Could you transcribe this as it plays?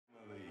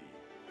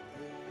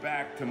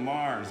Back to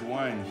Mars,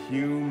 one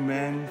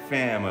human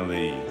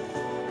family.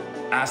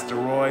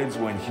 Asteroids,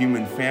 one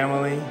human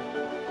family.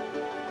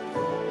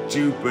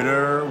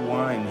 Jupiter,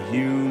 one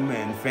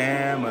human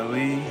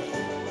family.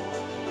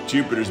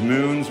 Jupiter's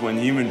moons, one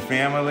human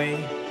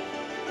family.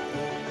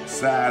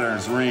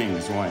 Saturn's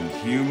rings, one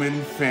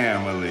human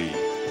family.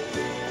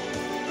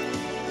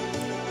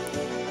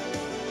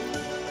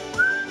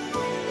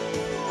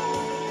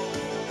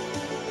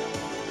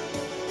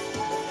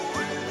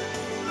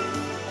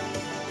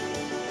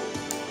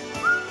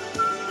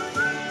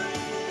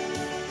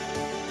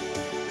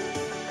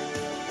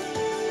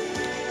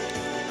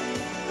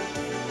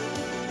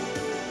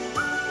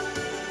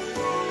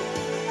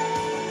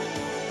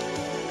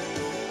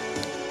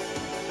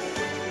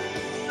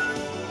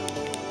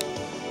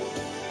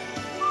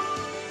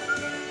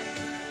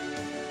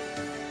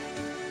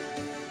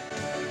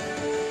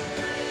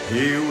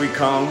 Here we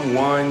come,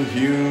 one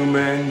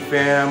human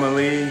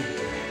family.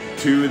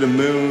 To the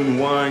moon,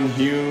 one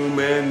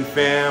human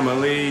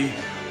family.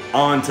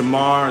 On to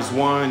Mars,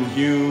 one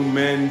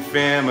human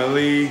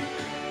family.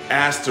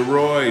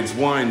 Asteroids,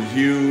 one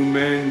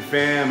human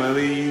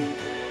family.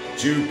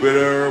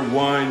 Jupiter,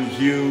 one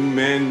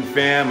human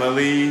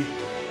family.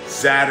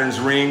 Saturn's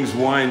rings,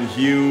 one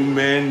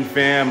human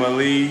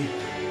family.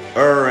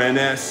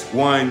 Uranus,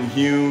 one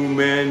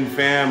human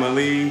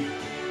family.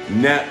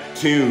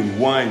 Neptune,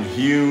 one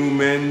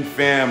human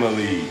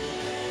family.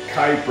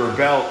 Kuiper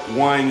Belt,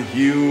 one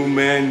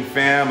human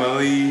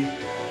family.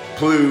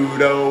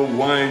 Pluto,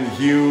 one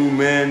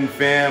human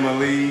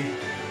family.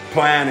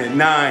 Planet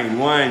 9,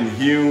 one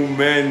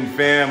human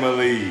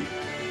family.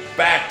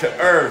 Back to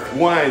Earth,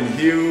 one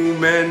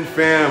human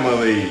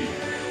family.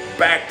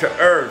 Back to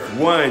Earth,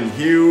 one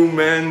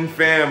human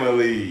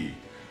family.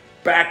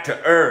 Back to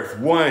Earth,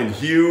 one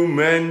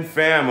human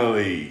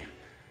family.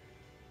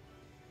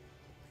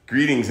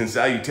 Greetings and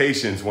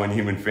salutations, one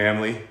human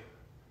family.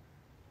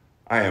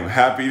 I am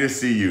happy to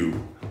see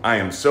you. I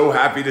am so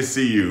happy to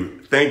see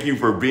you. Thank you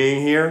for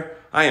being here.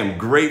 I am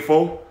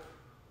grateful.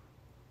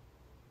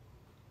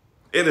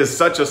 It is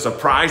such a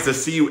surprise to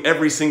see you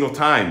every single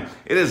time.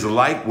 It is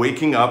like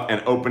waking up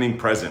and opening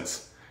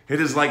presents. It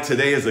is like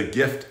today is a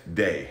gift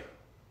day.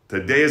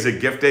 Today is a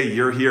gift day.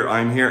 You're here,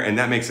 I'm here, and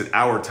that makes it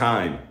our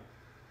time.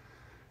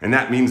 And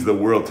that means the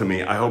world to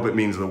me. I hope it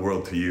means the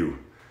world to you.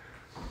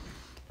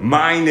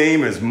 My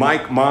name is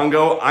Mike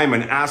Mongo. I'm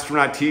an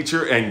astronaut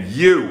teacher and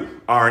you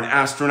are an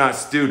astronaut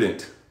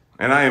student.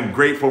 And I am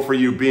grateful for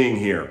you being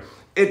here.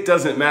 It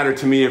doesn't matter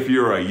to me if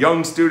you're a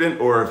young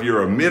student or if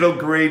you're a middle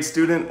grade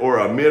student or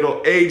a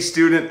middle-aged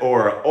student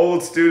or an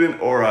old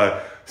student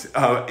or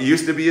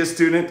used to be a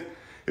student.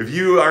 If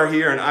you are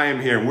here and I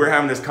am here and we're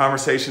having this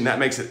conversation, that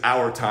makes it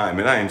our time.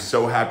 And I am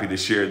so happy to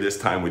share this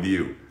time with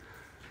you.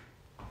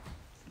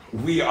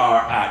 We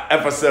are at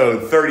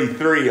episode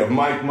 33 of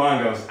Mike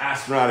Mongo's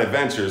Astronaut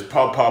Adventures.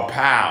 Pow, pow,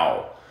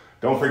 pow.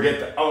 Don't forget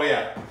to, oh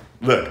yeah.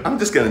 Look, I'm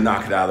just gonna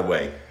knock it out of the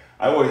way.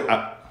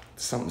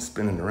 Something's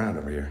spinning around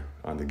over here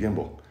on the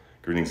gimbal.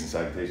 Greetings and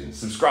salutations.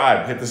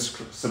 Subscribe, hit the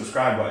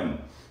subscribe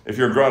button. If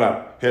you're a grown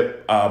up,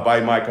 hit buy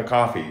Mike a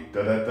coffee.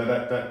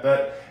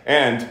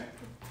 And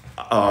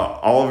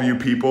all of you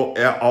people,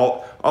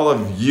 all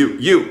of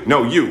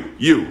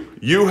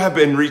you have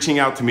been reaching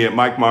out to me at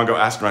Mike Mongo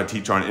Astronaut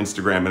Teacher on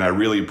Instagram, and I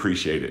really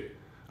appreciate it.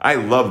 I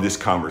love this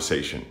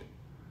conversation.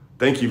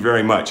 Thank you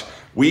very much.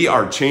 We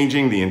are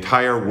changing the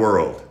entire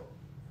world.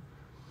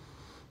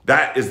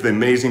 That is the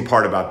amazing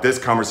part about this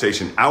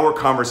conversation, our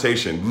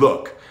conversation.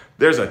 Look,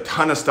 there's a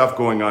ton of stuff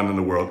going on in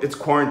the world. It's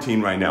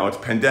quarantine right now, it's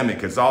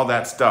pandemic, it's all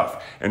that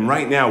stuff. And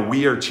right now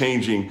we are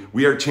changing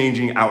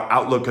our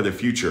outlook of the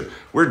future.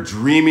 We're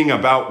dreaming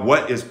about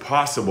what is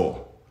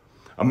possible.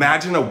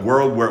 Imagine a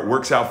world where it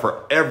works out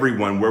for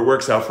everyone, where it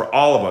works out for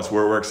all of us,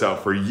 where it works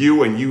out for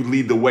you and you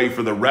lead the way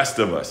for the rest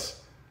of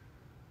us.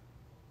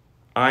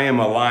 I am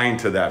aligned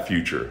to that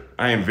future.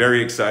 I am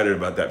very excited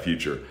about that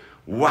future.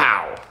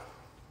 Wow.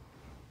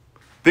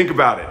 Think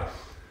about it.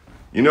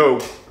 You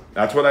know,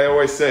 that's what I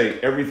always say.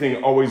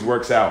 Everything always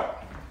works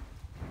out.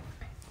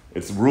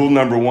 It's rule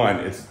number one.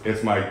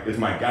 It's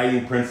my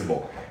guiding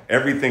principle.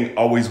 Everything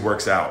always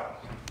works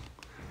out.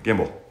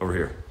 Gimbal, over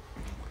here.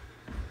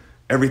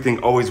 Everything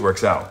always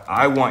works out.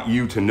 I want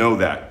you to know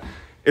that.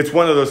 It's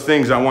one of those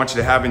things I want you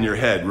to have in your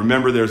head.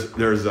 Remember, there's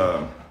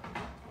the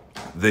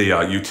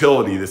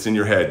utility that's in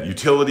your head.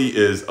 Utility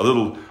is a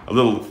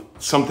little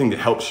something that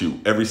helps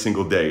you every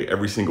single day,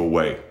 every single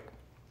way.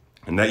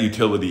 And that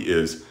utility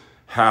is,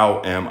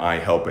 how am I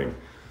helping?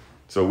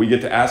 So we get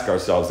to ask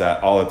ourselves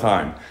that all the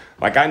time.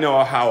 Like, I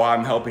know how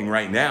I'm helping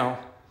right now.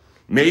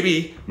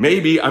 Maybe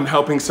I'm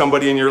helping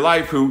somebody in your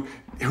life who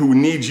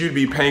needs you to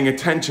be paying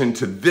attention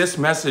to this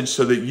message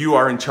so that you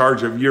are in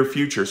charge of your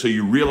future, so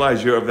you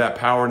realize you have that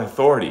power and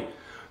authority.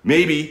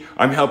 Maybe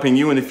I'm helping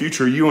you in the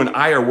future. You and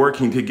I are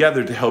working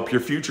together to help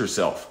your future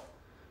self.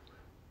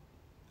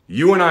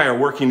 You and I are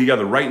working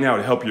together right now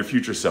to help your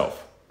future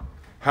self.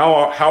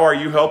 How are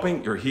you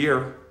helping? You're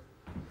here.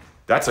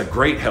 That's a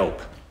great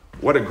help.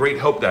 What a great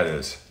help that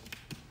is.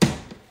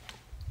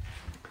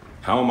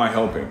 How am I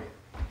helping?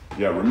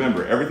 Yeah,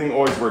 remember, everything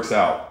always works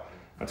out.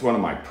 That's one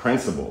of my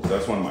principles.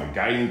 That's one of my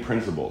guiding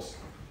principles.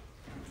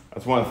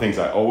 That's one of the things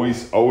I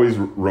always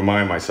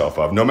remind myself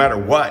of, no matter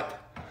what.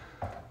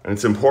 And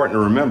it's important to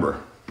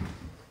remember,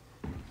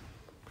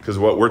 because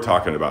what we're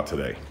talking about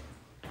today.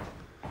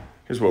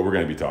 Here's what we're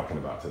going to be talking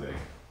about today.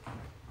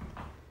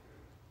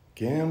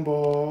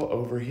 Gimbal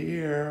over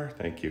here.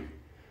 Thank you.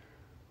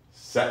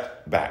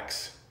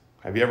 Setbacks.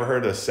 Have you ever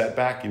heard of a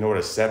setback? You know what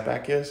a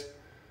setback is?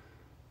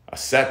 A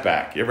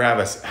setback. You ever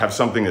have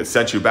something that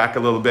sets you back a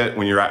little bit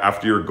when you're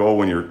after your goal,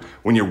 when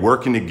you're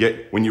working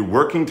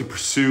to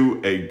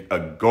pursue a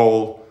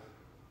goal?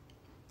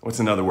 What's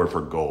another word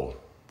for goal?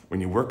 When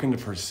you're working to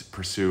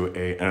pursue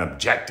an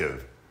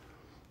objective.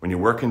 When you're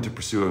working to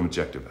pursue an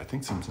objective. I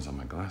think something's on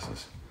my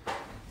glasses.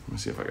 Let me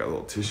see if I got a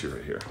little tissue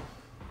right here.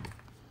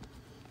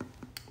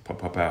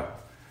 Pop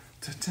out.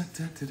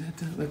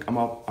 Look, I'm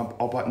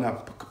all buttoned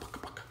up.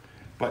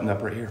 Button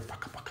up right here.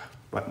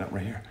 Button up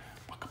right here.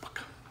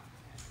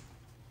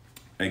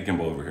 Hey,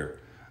 Gimbal over here.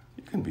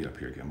 You can be up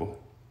here, Gimbal.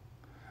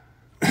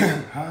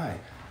 Hi.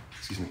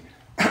 Excuse me.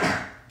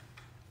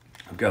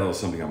 I've got a little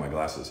something on my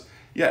glasses.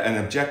 Yeah,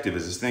 an objective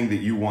is this thing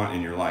that you want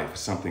in your life.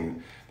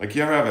 Something, like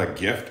you ever have a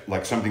gift,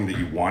 like something that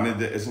you wanted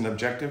that is an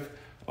objective?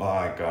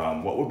 Like,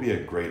 what would be a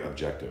great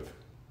objective?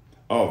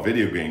 Oh, a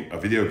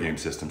video game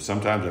system,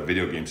 sometimes a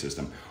video game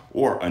system,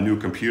 or a new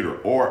computer,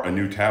 or a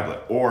new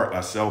tablet, or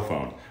a cell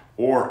phone,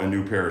 or a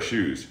new pair of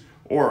shoes,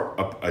 or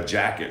a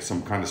jacket,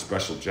 some kind of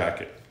special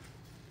jacket.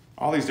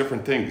 All these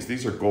different things,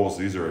 these are goals,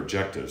 these are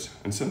objectives.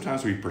 And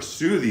sometimes we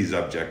pursue these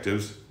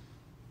objectives.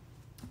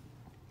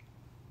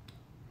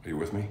 Are you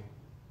with me?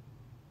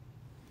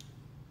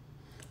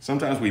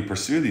 Sometimes we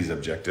pursue these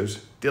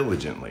objectives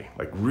diligently,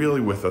 like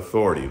really with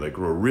authority, like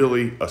we're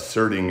really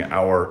asserting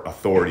our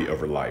authority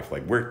over life,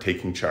 like we're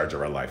taking charge of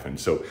our life. And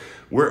so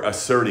we're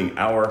asserting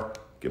our,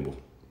 Gimbal,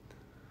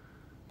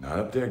 not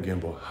up there,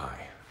 Gimbal,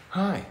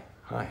 hi,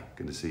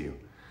 good to see you.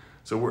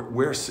 So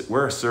we're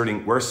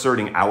asserting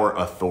our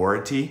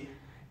authority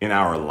in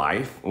our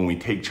life when we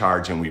take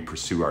charge and we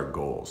pursue our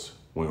goals,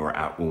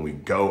 when we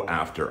go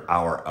after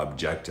our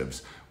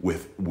objectives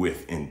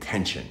with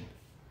intention.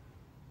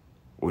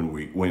 When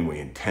we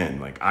intend,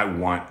 like I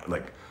want,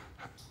 like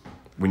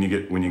when you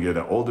get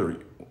older,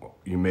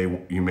 you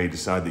may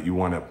decide that you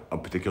want a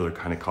particular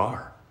kind of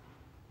car,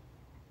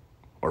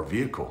 or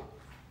vehicle,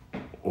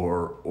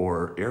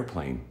 or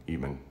airplane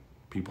even.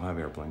 People have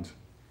airplanes.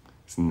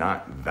 It's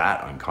not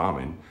that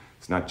uncommon.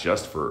 It's not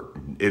just for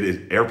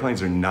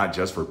airplanes are not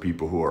just for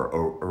people who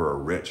are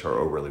rich or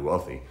overly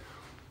wealthy.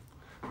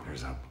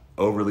 There's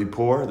overly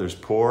poor. There's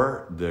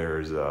poor.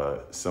 There's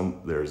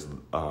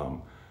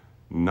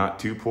not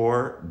too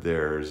poor,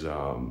 there's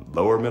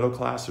lower middle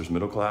class,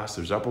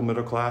 there's upper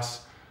middle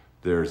class,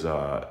 there's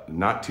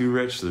not too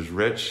rich, there's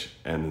rich,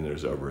 and then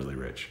there's overly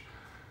rich.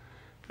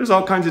 There's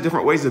all kinds of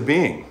different ways of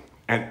being.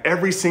 And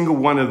every single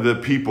one of the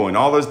people in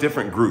all those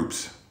different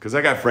groups, because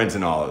I got friends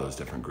in all of those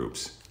different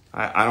groups,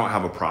 I don't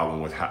have a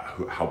problem with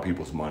how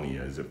people's money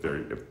is.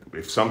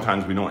 If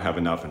sometimes we don't have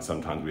enough and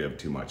sometimes we have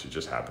too much, it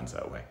just happens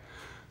that way.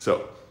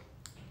 So,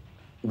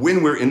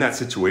 when we're in that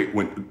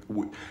situation,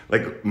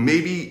 like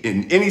maybe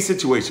in any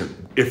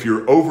situation, if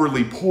you're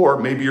overly poor,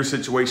 maybe your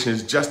situation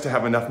is just to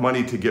have enough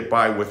money to get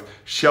by with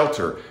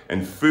shelter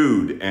and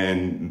food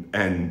and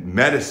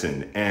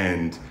medicine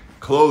and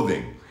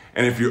clothing.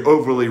 And if you're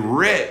overly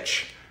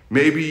rich,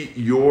 maybe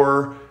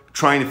you're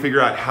trying to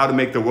figure out how to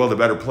make the world a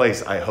better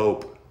place, I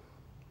hope.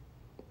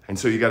 And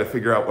so you got to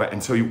figure out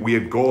and so we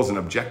have goals and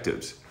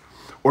objectives.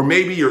 Or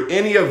maybe you're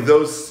any of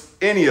those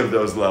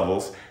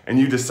levels, and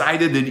you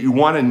decided that you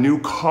want a new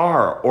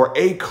car or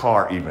a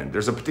car even.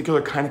 There's a particular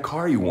kind of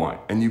car you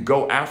want, and you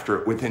go after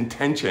it with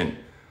intention.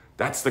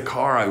 That's the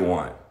car I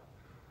want.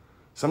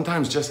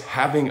 Sometimes just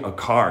having a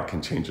car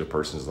can change a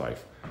person's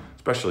life,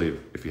 especially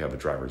if you have a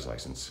driver's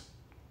license.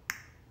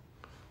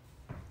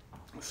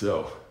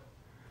 So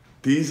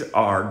these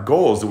are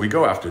goals that we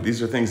go after.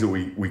 These are things that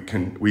we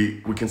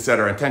can set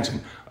our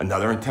intention.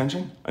 Another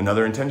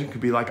intention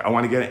could be like, I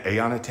want to get an A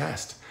on a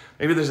test.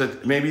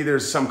 Maybe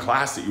there's some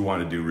class that you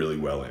want to do really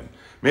well in.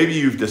 Maybe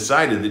you've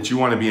decided that you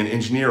want to be an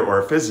engineer or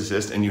a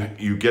physicist, and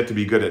you get to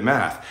be good at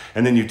math.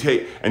 And then you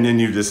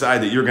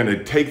decide that you're going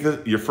to take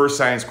your first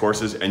science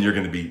courses and you're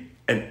going to be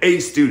an A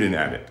student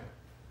at it.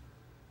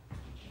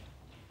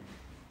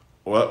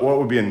 What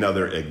would be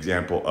another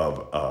example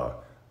of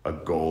a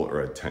goal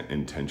or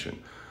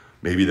intention?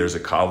 Maybe there's a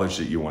college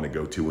that you want to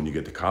go to when you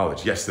get to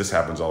college. Yes, this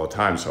happens all the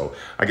time. So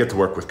I get to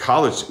work with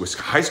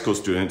high school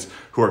students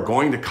who are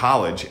going to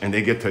college, and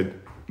they get to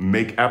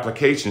make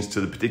applications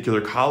to the particular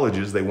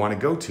colleges they want to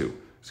go to.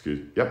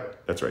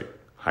 Yep, that's right.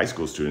 High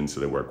school students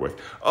that I work with.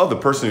 Oh, the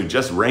person who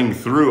just rang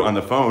through on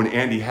the phone,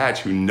 Andy Hatch,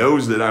 who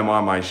knows that I'm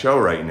on my show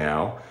right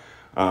now,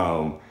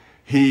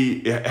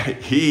 he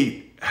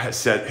has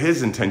set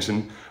his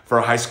intention for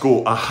a high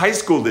school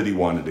that he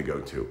wanted to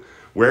go to.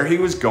 Where he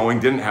was going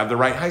didn't have the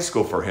right high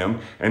school for him,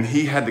 and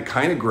he had the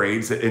kind of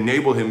grades that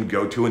enabled him to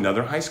go to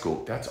another high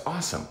school. That's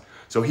awesome.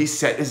 So he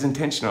set his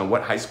intention on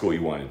what high school he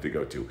wanted to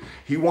go to.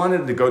 He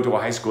wanted to go to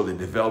a high school that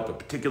developed a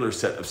particular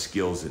set of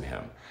skills in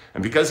him.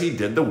 And because he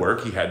did the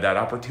work, he had that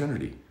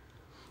opportunity.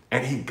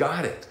 And he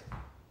got it.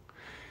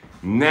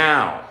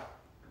 Now,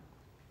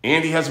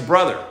 Andy has a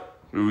brother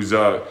who's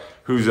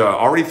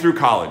already through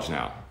college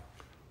now.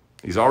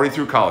 He's already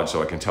through college,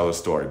 so I can tell his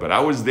story. But I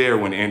was there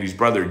when Andy's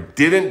brother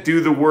didn't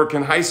do the work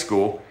in high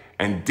school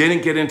and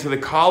didn't get into the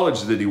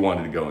college that he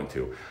wanted to go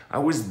into. I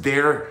was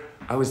there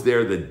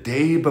the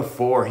day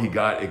before he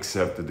got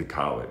accepted to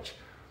college.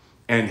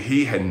 And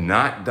he had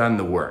not done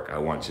the work, I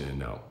want you to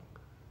know.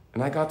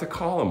 And I got to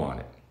call him on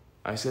it.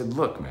 I said,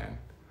 look, man,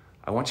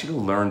 I want you to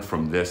learn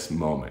from this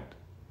moment.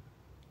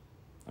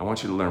 I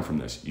want you to learn from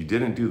this. You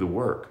didn't do the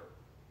work.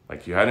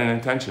 Like, you had an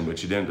intention,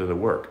 but you didn't do the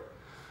work.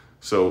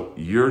 So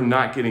you're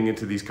not getting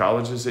into these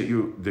colleges that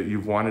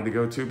you've wanted to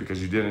go to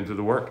because you didn't do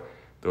the work.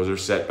 Those are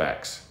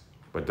setbacks.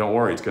 But don't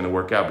worry, it's going to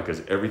work out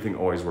because everything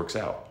always works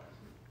out.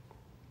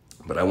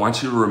 But I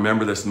want you to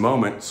remember this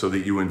moment so that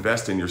you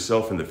invest in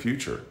yourself in the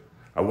future.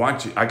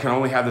 I can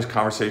only have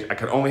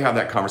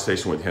that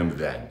conversation with him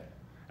then.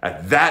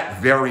 At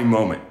that very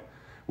moment,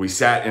 we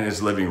sat in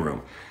his living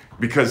room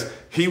because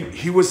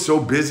he was so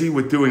busy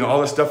with doing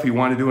all the stuff he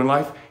wanted to do in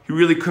life, he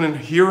really couldn't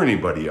hear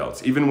anybody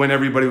else. Even when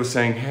everybody was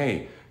saying,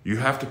 hey, you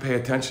have to pay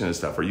attention to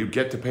stuff, or you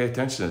get to pay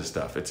attention to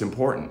stuff. It's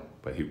important.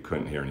 But he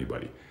couldn't hear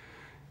anybody.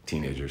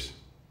 Teenagers.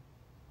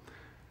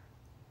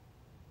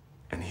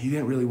 And he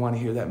didn't really want to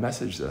hear that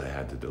message that I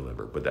had to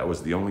deliver. But that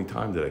was the only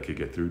time that I could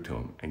get through to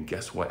him. And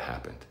guess what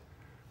happened?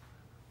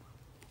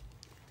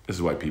 This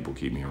is why people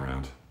keep me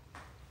around.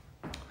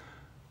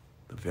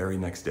 The very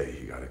next day,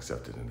 he got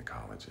accepted into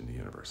college, into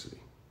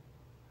university.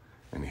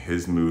 And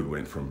his mood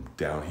went from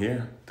down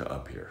here to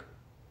up here.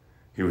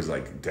 He was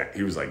like,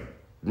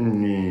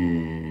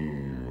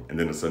 and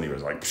then suddenly he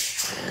was like,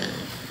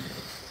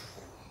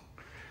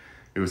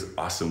 it was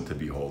awesome to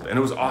behold. And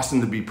it was awesome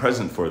to be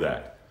present for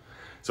that.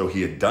 So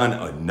he had done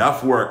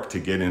enough work to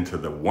get into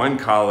the one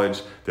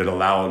college that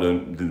allowed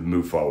him to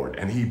move forward.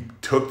 And he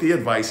took the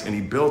advice and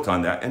he built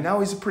on that. And now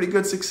he's a pretty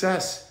good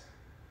success.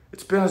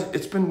 It's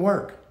been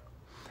work.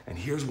 And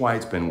here's why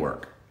it's been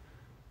work.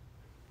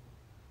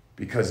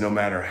 Because no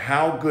matter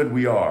how good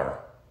we are,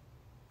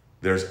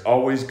 there's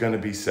always going to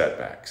be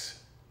setbacks.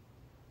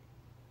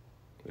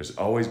 There's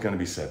always going to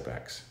be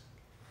setbacks.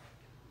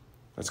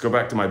 Let's go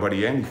back to my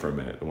buddy Andy for a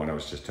minute, the one I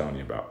was just telling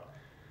you about.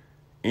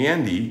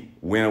 Andy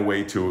went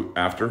away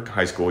after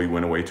high school, he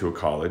went away to a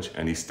college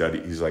and he's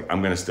like,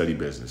 I'm going to study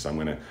business.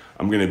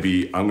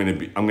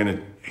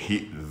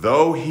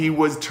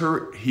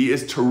 He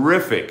is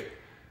terrific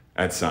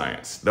at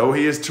science, though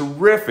he is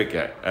terrific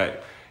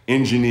at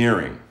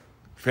engineering,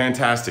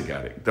 fantastic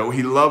at it, though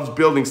he loves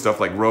building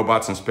stuff like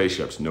robots and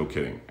spaceships, no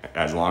kidding,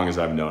 as long as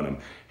I've known him.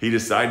 He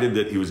decided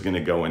that he was going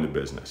to go into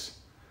business.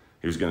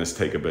 He was going to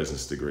take a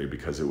business degree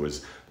because it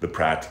was the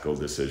practical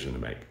decision to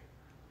make,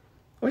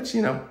 which,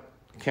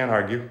 can't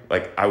argue.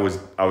 Like, I was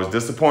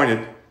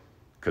disappointed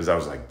because I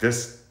was like,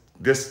 this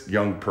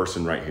young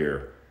person right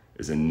here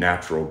is a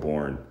natural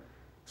born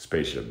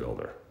spaceship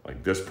builder.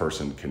 Like, this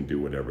person can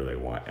do whatever they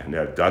want and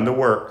they've done the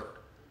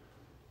work.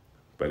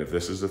 But if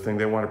this is the thing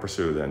they want to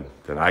pursue, then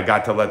I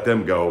got to let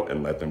them go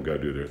and let them go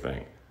do their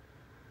thing.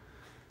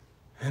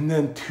 And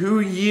then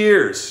 2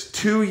 years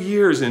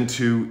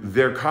into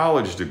their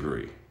college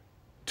degree,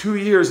 2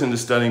 years into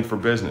studying for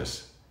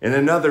business, in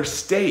another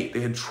state, they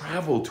had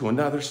traveled to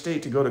another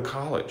state to go to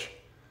college.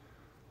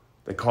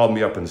 They called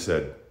me up and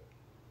said,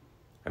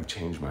 I've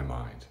changed my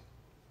mind.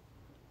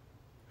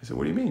 I said,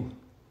 what do you mean?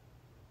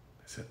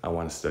 I said, I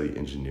want to study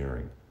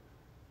engineering.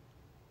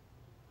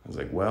 I was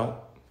like,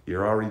 well,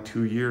 you're already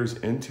 2 years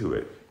into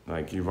it.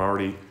 Like, you've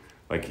already,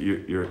 like,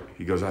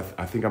 he goes, I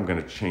think I'm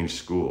going to change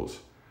schools.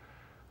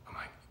 I'm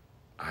like,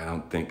 I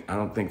don't think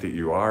that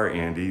you are,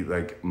 Andy.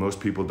 Like, most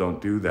people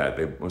don't do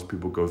that. Most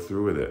people go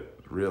through with it,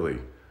 really.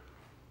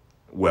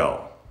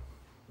 Well,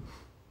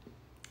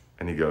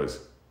 and he goes,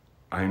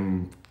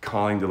 I'm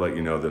calling to let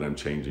you know that I'm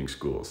changing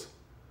schools.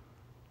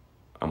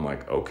 I'm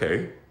like,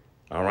 okay,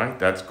 all right,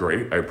 that's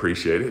great. I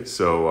appreciate it.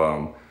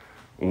 So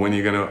what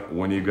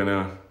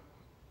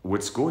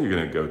school are you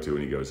gonna go to?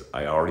 And he goes,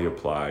 I already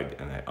applied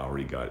and I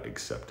already got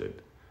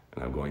accepted.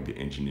 And I'm going to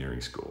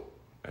engineering school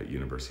at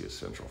University of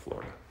Central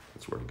Florida.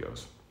 That's where he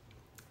goes.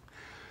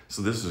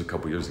 So this was a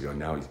couple years ago.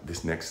 Now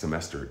this next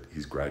semester,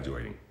 he's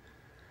graduating.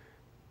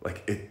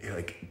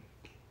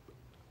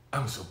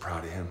 I'm so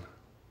proud of him.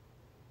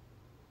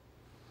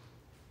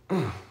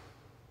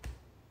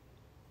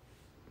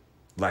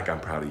 Like I'm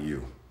proud of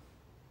you.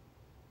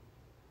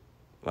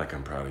 Like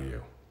I'm proud of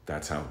you.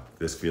 That's how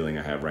this feeling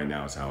I have right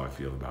now is how I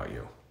feel about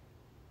you.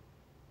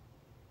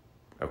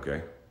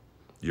 Okay?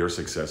 Your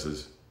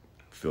successes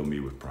fill me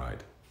with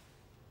pride.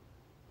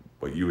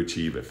 What you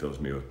achieve, it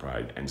fills me with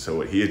pride. And so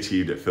what he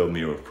achieved, it filled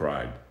me with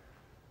pride.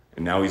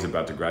 And now he's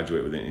about to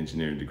graduate with an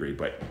engineering degree.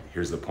 But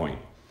here's the point.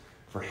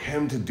 For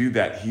him to do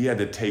that, he had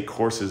to take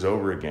courses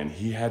over again.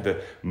 He had to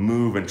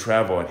move and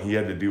travel, and he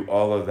had to do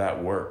all of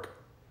that work.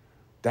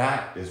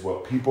 That is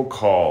what people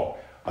call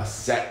a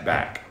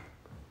setback.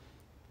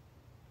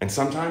 And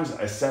sometimes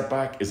a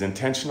setback is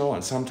intentional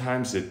and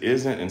sometimes it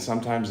isn't. And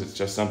sometimes it's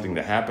just something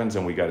that happens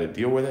and we got to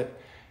deal with it.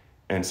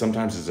 And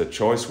sometimes it's a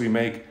choice we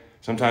make.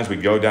 Sometimes we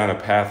go down a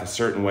path a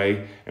certain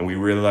way and we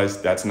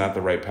realize that's not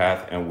the right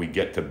path and we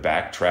get to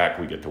backtrack,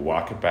 we get to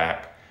walk it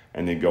back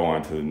and then go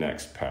on to the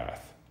next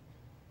path.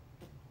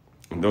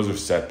 And those are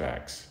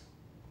setbacks.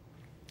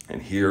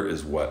 And here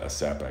is what a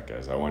setback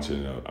is. I want you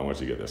to know, I want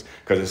you to get this.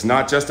 Because it's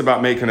not just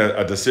about making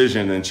a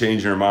decision and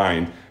changing your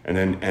mind and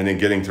then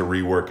getting to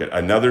rework it.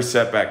 Another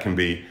setback can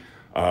be,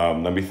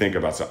 let me think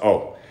about some,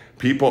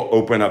 people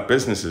open up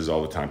businesses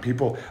all the time.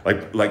 People,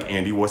 like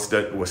Andy was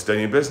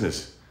studying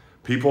business.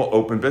 People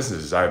open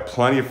businesses. I have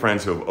plenty of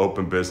friends who have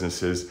opened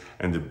businesses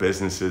and the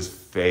businesses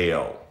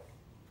fail.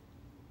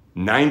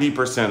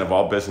 90% of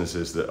all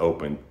businesses that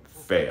open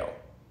fail.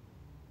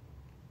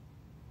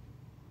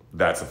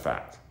 That's a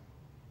fact.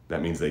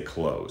 That means they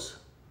close.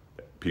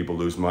 People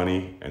lose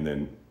money and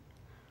then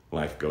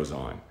life goes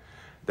on.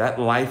 That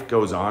life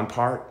goes on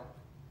part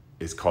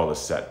is called a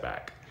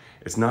setback.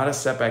 It's not a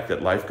setback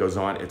that life goes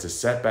on. It's a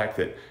setback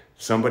that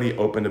somebody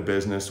opened a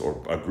business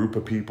or a group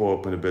of people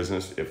open a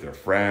business, if they're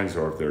friends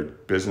or if they're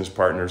business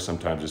partners,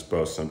 sometimes it's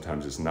both,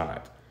 sometimes it's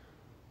not.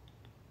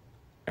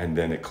 And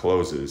then it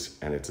closes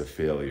and it's a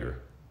failure.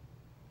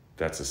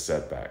 That's a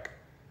setback.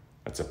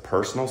 That's a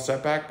personal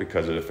setback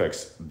because it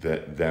affects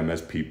them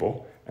as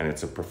people, and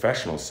it's a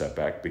professional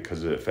setback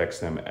because it affects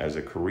them as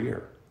a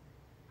career.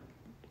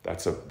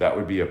 That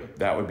would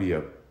be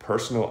a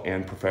personal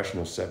and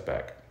professional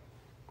setback.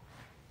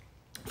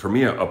 For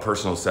me, a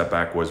personal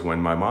setback was when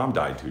my mom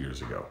died 2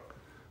 years ago,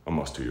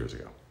 almost 2 years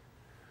ago.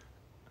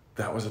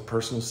 That was a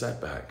personal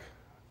setback.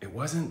 It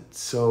wasn't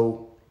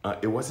so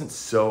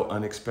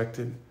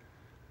unexpected.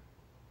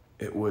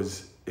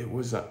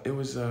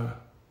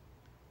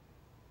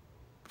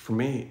 For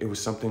me, it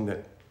was something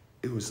that,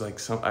 it was like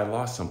I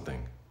lost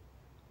something.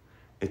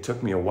 It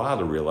took me a while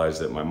to realize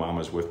that my mom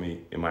was with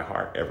me in my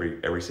heart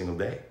every single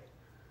day.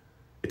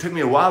 It took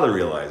me a while to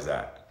realize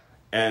that.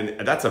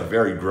 And that's a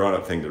very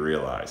grown-up thing to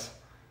realize.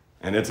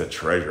 And it's a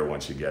treasure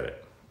once you get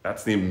it.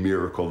 That's the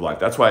miracle of life.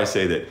 That's why I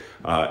say that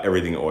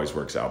everything always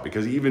works out.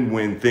 Because even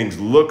when things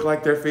look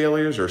like they're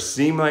failures or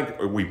seem like,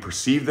 or we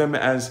perceive them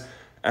as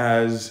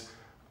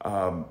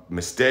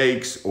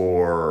mistakes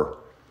or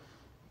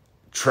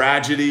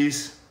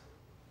tragedies,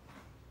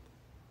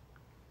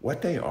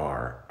 what they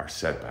are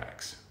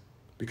setbacks.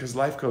 Because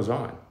life goes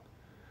on.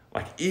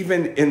 Like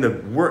even in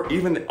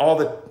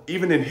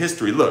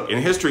history, look,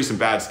 in history some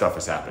bad stuff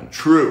has happened.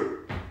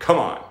 True. Come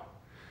on.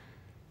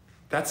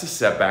 That's a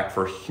setback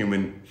for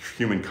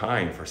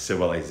humankind, for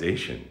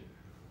civilization.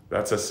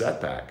 That's a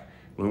setback.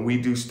 When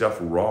we do stuff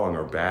wrong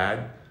or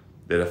bad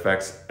that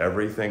affects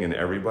everything and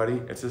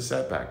everybody, it's a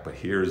setback. But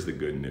here's the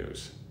good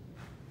news.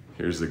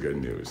 Here's the good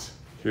news.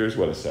 Here's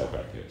what a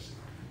setback is.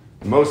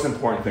 The most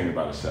important thing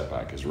about a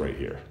setback is right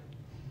here.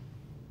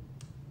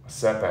 A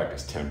setback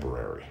is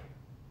temporary.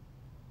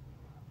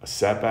 A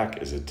setback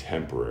is a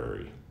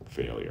temporary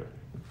failure.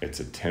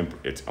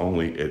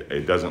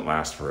 It doesn't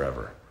last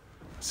forever.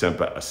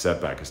 A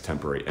setback is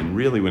temporary. And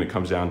really, when it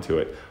comes down to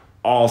it,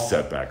 all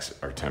setbacks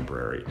are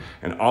temporary.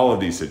 And all of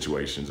these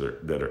situations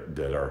that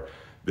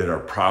are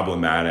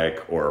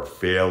problematic or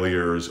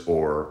failures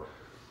or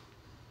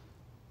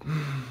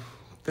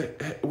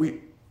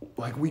we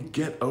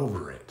get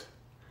over it.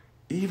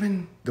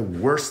 Even the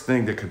worst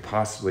thing that could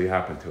possibly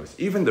happen to us,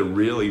 even the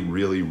really,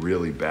 really,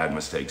 really bad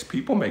mistakes.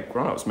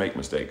 Grown-ups make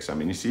mistakes. I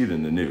mean, you see it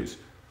in the news.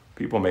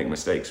 People make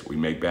mistakes. We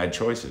make bad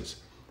choices.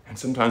 And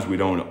sometimes we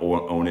don't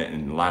own it,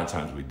 and a lot of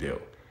times we do.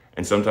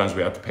 And sometimes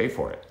we have to pay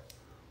for it.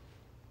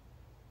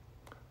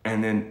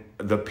 And then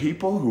the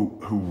people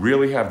who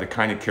really have the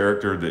kind of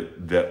character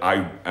that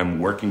I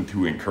am working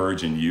to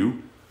encourage in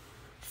you,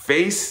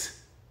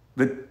 face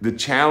the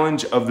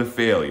challenge of the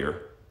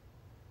failure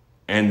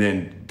and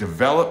then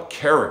develop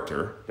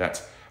character.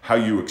 That's how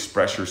you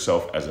express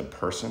yourself as a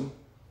person.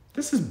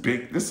 This is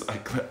big.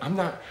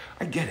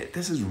 I get it.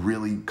 This is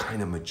really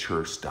kind of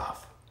mature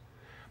stuff.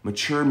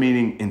 Mature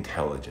meaning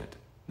intelligent,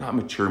 not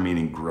mature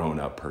meaning grown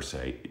up per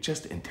se,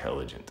 just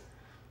intelligent.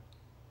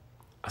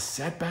 A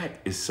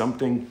setback is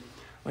something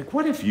like,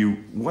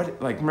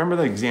 remember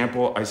the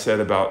example I said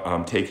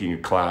about taking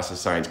a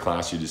science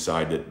class, you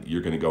decide that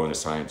you're going to go into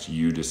science,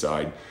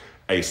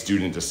 a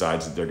student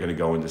decides that they're going to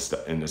go into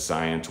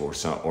science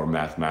or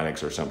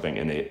mathematics or something,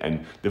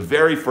 and the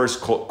very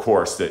first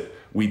course that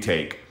we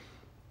take,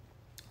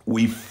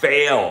 we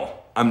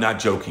fail. I'm not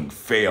joking,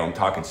 fail. I'm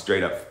talking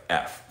straight up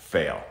F,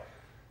 fail.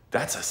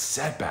 That's a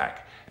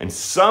setback. And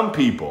some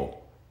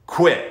people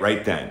quit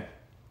right then.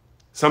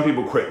 Some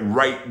people quit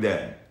right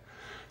then.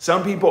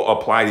 Some people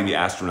apply to be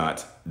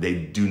astronauts. They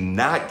do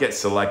not get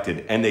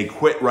selected and they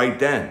quit right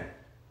then.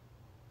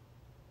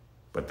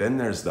 But then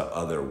there's the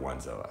other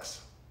ones of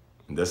us.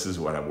 And this is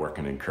what I'm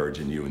working on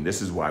encouraging you. And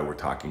this is why we're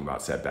talking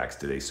about setbacks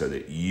today, so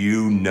that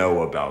you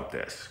know about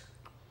this.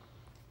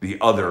 The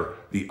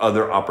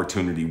other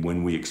opportunity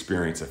when we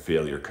experience a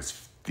failure,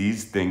 because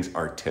these things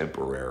are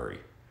temporary.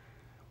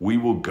 We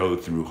will go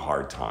through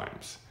hard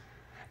times.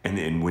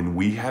 And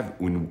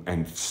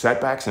when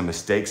setbacks and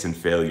mistakes and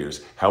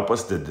failures help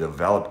us to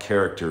develop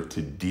character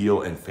to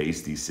deal and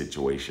face these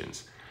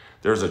situations.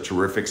 There's a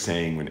terrific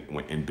saying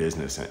in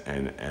business,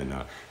 and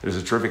there's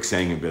a terrific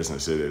saying in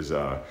business. It is,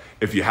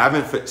 if you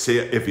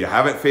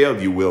haven't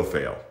failed, you will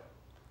fail.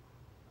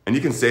 And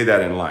you can say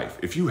that in life.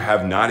 If you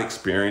have not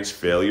experienced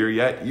failure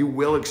yet, you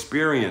will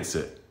experience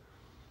it.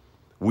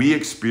 We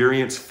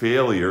experience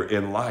failure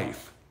in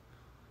life.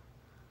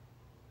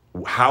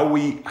 How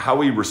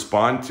we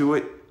respond to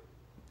it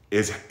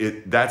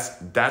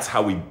that's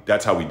how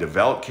we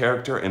develop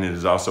character, and it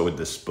is also a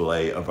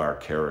display of our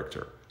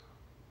character.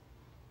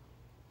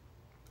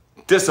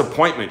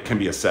 Disappointment can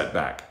be a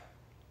setback.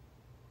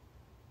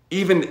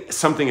 Even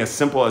something as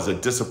simple as a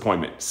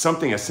disappointment,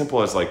 something as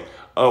simple as like,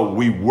 oh,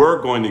 we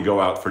were going to go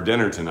out for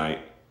dinner tonight,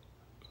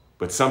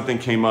 but something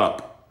came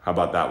up. How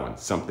about that one?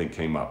 Something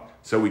came up,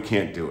 so we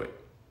can't do it.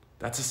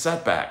 That's a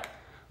setback.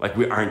 Like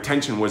our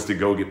intention was to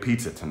go get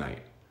pizza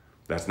tonight.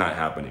 That's not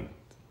happening.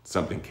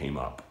 Something came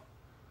up.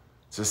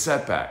 It's a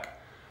setback.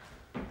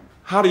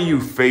 How do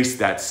you face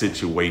that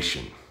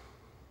situation?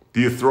 Do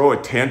you throw a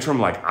tantrum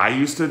like I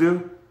used to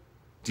do?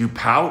 Do you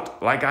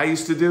pout like I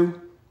used to do?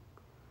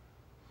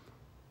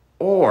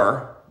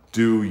 Or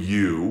do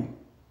you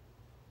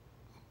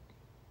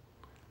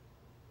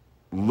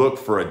look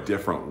for a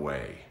different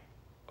way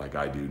like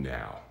I do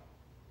now?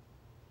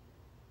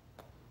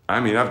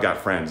 I mean, I've got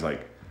friends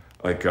like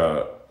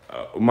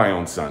my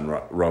own son,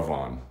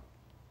 Ravon,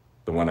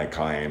 the one I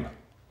claim.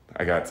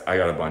 I got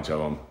a bunch of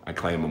them. I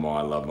claim them all.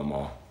 I love them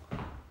all.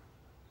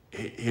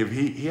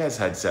 He has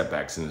had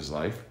setbacks in his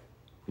life.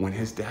 When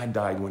his dad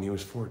died when he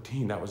was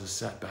 14, that was a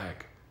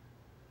setback.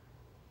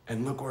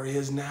 And look where he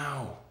is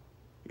now.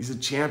 He's a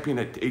champion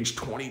at age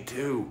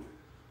 22.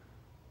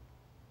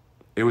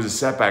 It was a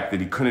setback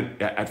that he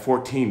couldn't, at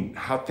 14,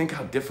 think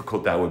how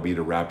difficult that would be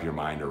to wrap your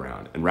mind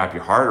around and wrap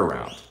your heart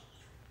around.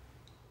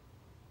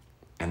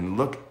 And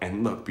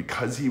look,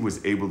 because he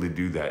was able to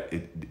do that,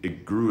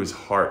 it grew his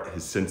heart,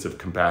 his sense of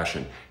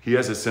compassion. He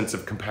has a sense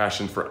of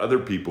compassion for other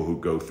people who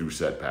go through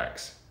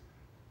setbacks.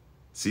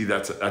 See,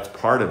 that's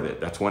part of it.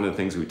 That's one of the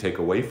things we take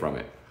away from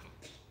it.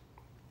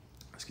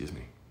 Excuse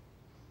me.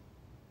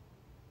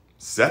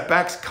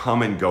 Setbacks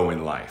come and go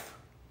in life.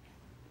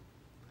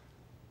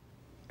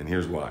 And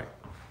here's why.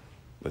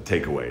 The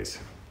takeaways.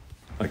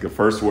 Like the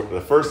first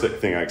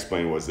thing I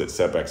explained was that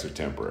setbacks are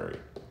temporary.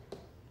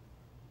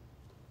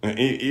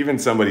 Even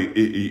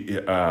somebody,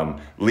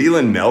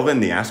 Leland Melvin,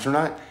 the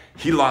astronaut,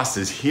 he lost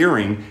his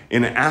hearing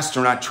in an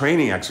astronaut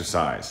training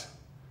exercise.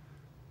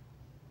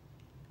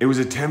 It was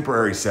a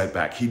temporary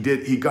setback. He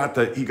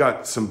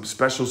got some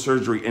special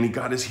surgery and he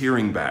got his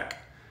hearing back.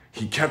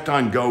 He kept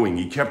on going,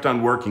 he kept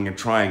on working and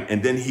trying,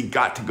 and then he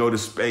got to go to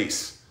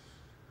space.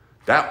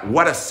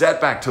 What a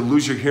setback to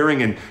lose your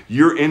hearing and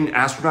you're in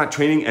astronaut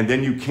training and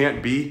then you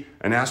can't be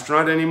an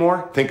astronaut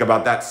anymore. Think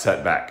about that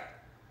setback.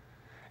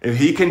 If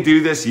he can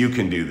do this, you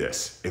can do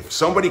this. If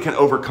somebody can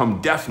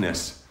overcome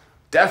deafness,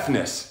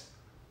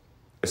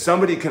 if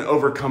somebody can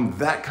overcome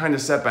that kind of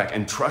setback,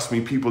 and trust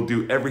me, people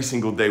do every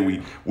single day,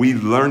 we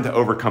learn to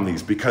overcome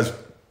these because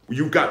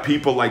you've got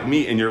people like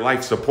me in your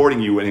life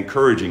supporting you and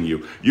encouraging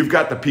you. You've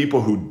got the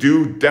people who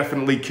do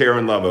definitely care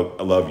and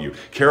love you,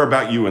 care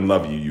about you and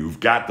love you.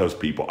 You've got those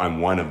people. I'm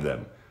one of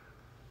them.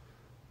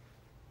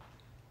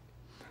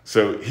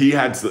 So he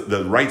had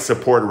the right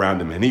support around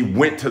him, and he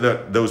went to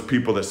those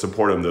people that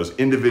support him, those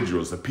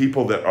individuals, the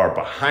people that are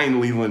behind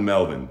Leland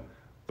Melvin.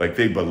 Like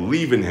they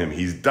believe in him.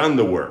 He's done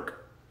the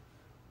work.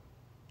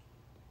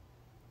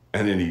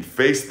 And then he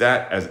faced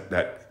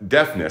that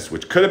deafness,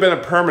 which could have been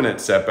a permanent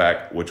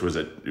setback,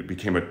 it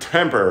became a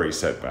temporary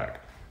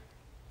setback.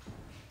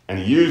 And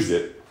he used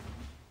it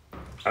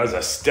as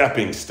a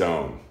stepping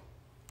stone.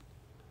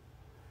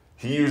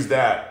 He used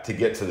that to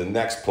get to the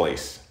next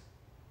place.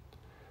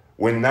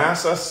 When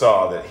NASA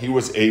saw that he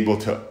was able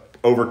to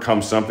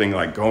overcome something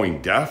like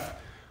going deaf,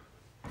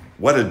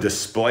 what a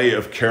display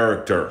of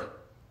character.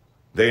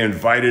 They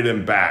invited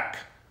him back.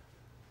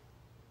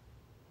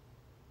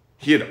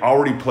 He had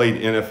already played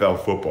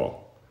NFL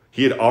football.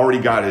 He had already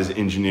got his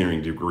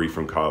engineering degree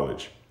from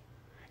college.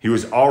 He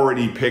was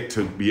already picked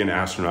to be an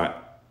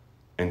astronaut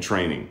and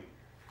training.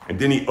 And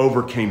then he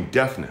overcame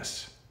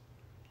deafness.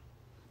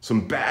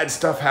 Some bad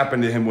stuff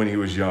happened to him when he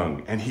was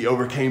young, and he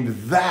overcame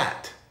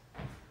that.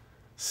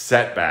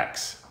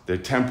 Setbacks, they're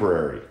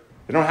temporary.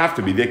 They don't have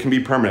to be, they can be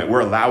permanent.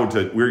 We're allowed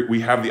to,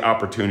 we have the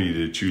opportunity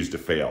to choose to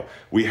fail.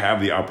 We have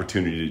the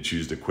opportunity to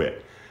choose to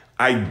quit.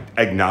 I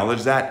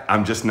acknowledge that.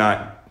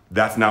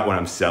 That's not what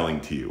I'm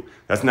selling to you.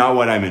 That's not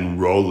what I'm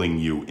enrolling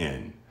you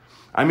in.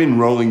 I'm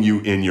enrolling you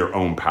in your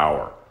own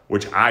power,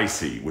 which I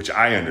see, which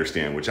I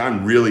understand, which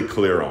I'm really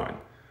clear on.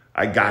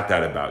 I got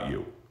that about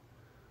you.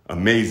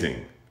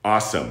 Amazing,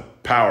 awesome,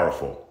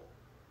 powerful,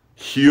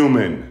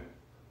 human.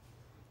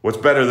 What's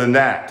better than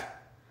that?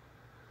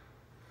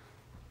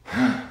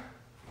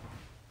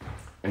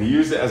 And he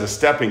used it as a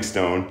stepping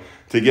stone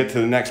to get to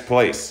the next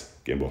place,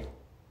 Gimbal.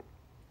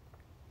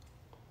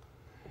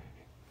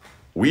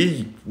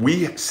 We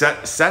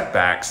set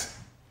setbacks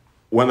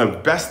one of the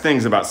best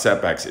things about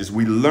setbacks is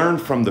we learn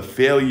from the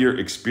failure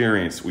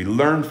experience. We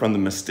learn from the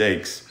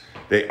mistakes.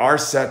 They are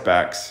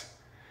setbacks.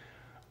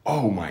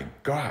 Oh my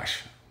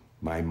gosh,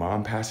 my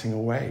mom passing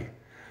away.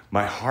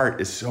 My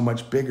heart is so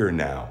much bigger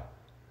now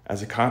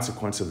as a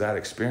consequence of that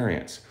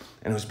experience.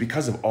 And it was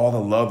because of all the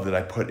love that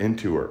I put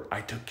into her. I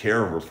took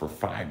care of her for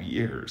 5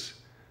 years.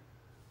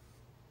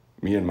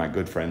 Me and my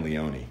good friend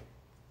Leonie.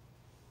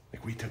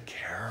 Like, we took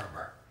care of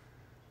her.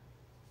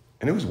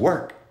 And it was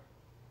work.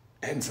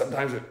 And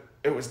sometimes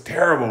it was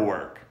terrible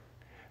work.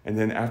 And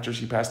then after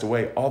she passed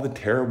away, all the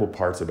terrible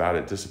parts about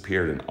it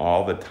disappeared, and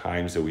all the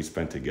times that we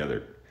spent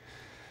together,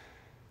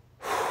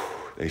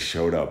 they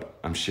showed up.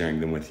 I'm sharing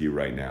them with you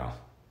right now.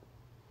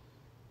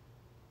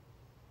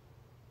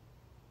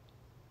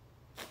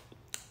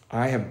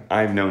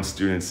 I've known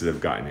students that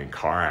have gotten in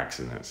car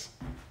accidents.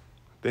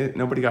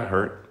 Nobody got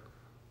hurt,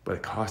 but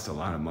it cost a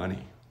lot of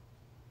money.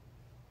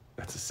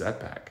 That's a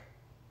setback,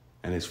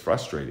 and it's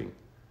frustrating.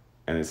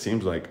 And it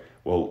seems like,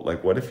 well,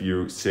 like, what if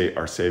you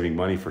are saving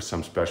money for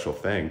some special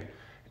thing,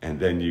 and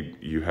then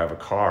you have a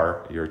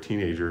car, you're a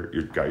teenager,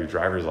 you've got your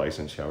driver's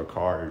license, you have a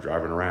car, you're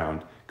driving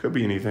around, could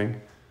be anything,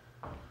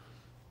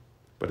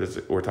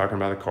 but we're talking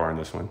about a car in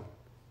this one,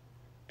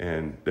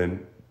 and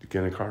then you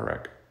get in a car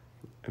wreck,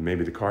 and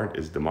maybe the car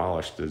is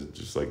demolished, is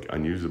just like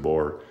unusable,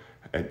 or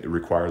it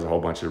requires a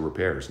whole bunch of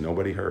repairs,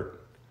 nobody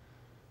hurt.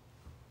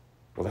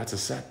 Well, that's a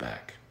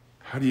setback.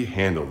 How do you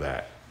handle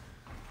that?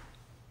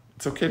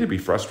 It's okay to be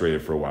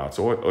frustrated for a while.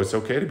 It's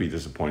okay to be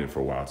disappointed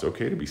for a while. It's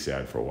okay to be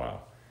sad for a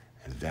while.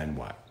 And then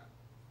what?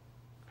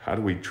 How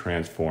do we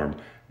transform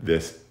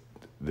this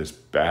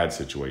bad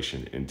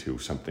situation into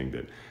something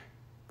that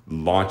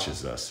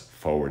launches us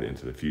forward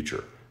into the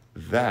future?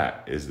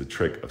 That is the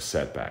trick of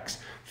setbacks.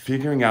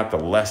 Figuring out the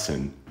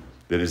lesson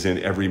that is in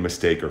every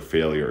mistake or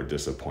failure or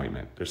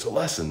disappointment. There's a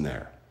lesson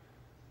there.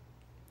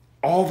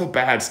 All the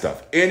bad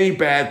stuff, any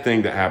bad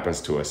thing that happens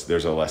to us,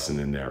 there's a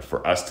lesson in there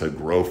for us to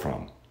grow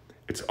from.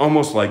 It's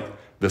almost like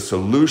the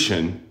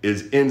solution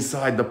is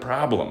inside the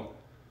problem.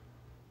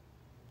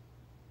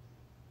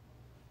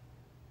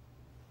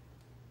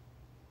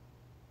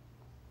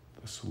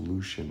 The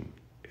solution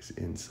is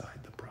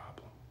inside the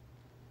problem.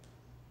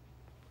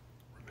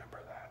 Remember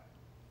that.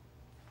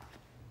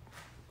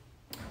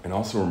 And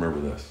also remember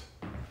this.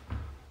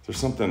 There's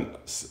something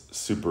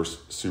super,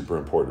 super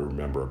important to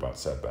remember about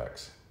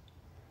setbacks.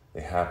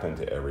 They happen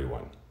to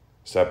everyone.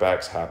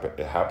 Setbacks happen.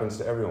 It happens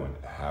to everyone.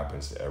 It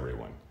happens to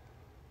everyone.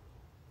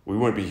 We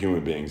wouldn't be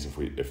human beings if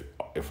we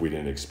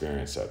didn't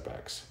experience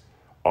setbacks.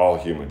 All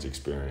humans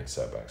experience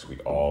setbacks. We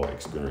all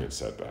experience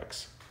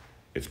setbacks.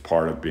 It's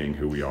part of being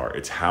who we are.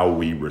 It's how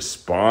we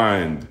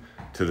respond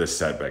to the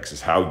setbacks.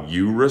 It's how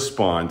you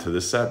respond to the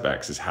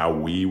setbacks. It's how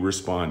we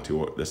respond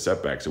to the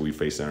setbacks that we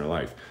face in our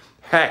life.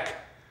 Heck,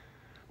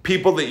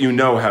 people that you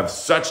know have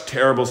such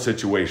terrible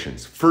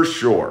situations, for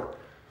sure.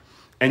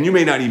 And you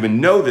may not even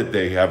know that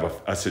they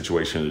have a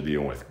situation to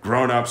deal with.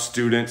 Grown-ups,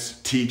 students,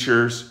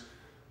 teachers,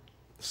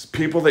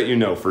 people that you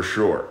know for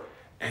sure.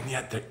 And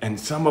yet, and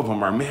some of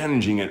them are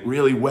managing it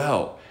really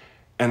well.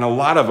 And a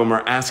lot of them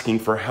are asking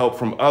for help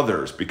from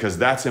others because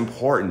that's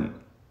important.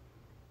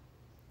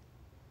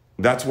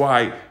 That's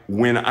why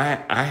when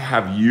I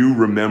have you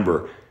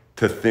remember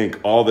to think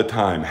all the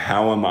time,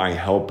 how am I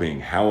helping?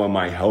 How am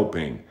I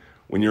helping?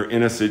 When you're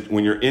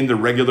in the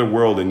regular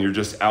world and you're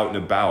just out and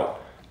about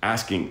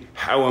asking,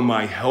 how am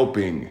I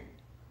helping?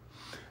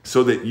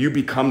 So that you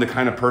become the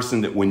kind of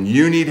person that when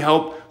you need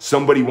help,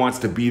 somebody wants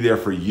to be there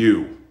for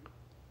you.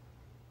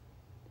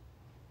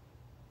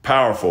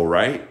 Powerful,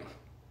 right?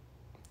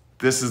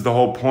 This is the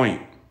whole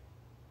point.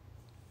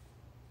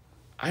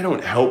 I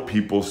don't help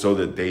people so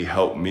that they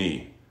help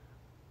me.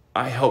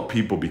 I help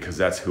people because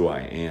that's who I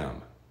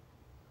am.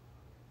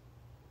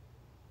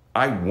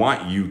 I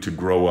want you to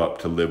grow up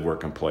to live,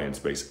 work, and play in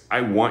space.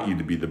 I want you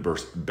to be the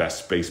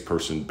best space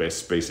person, best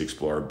space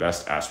explorer,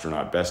 best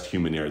astronaut, best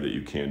human air that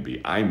you can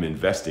be. I'm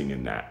investing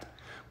in that.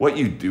 What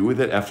you do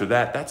with it after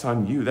that, that's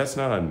on you. That's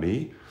not on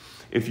me.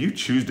 If you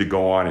choose to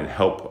go on and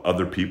help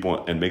other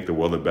people and make the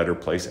world a better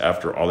place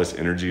after all this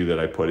energy that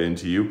I put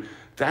into you,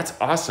 that's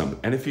awesome.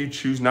 And if you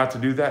choose not to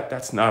do that,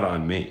 that's not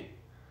on me.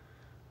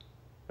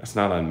 That's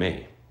not on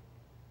me.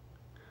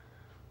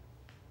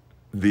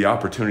 The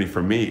opportunity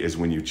for me is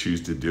when you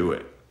choose to do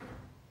it.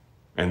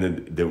 And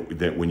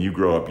then when you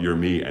grow up, you're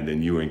me, and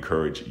then you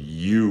encourage,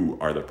 you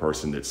are the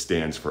person that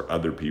stands for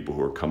other people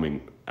who are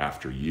coming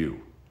after you.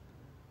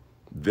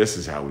 This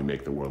is how we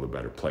make the world a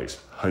better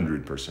place,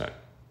 100%.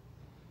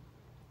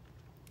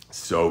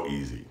 So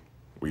easy.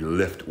 We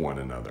lift one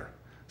another.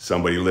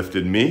 Somebody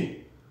lifted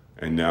me,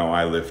 and now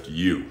I lift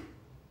you.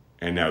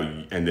 And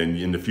then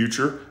in the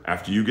future,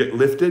 after you get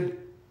lifted,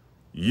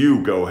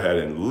 you go ahead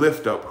and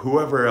lift up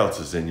whoever else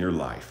is in your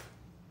life.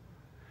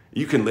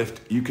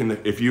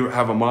 If you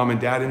have a mom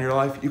and dad in your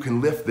life, you can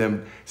lift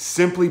them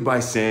simply by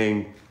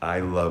saying,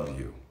 I love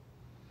you.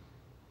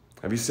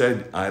 Have you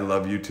said, I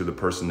love you to the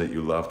person that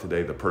you love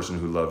today, the person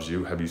who loves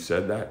you? Have you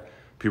said that?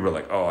 People are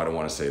like, oh, I don't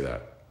want to say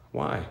that.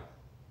 Why?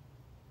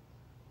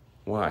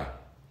 Why?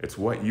 It's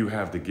what you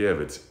have to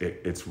give.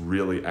 It's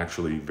really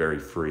actually very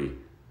free.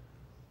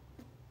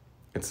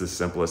 It's the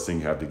simplest thing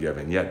you have to give.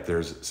 And yet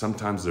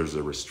sometimes there's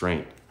a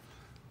restraint.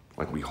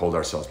 Like we hold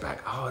ourselves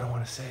back. Oh, I don't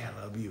want to say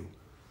I love you.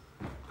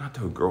 Not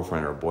to a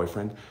girlfriend or a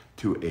boyfriend,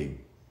 to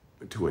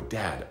a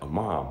dad, a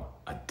mom,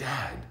 a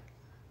dad.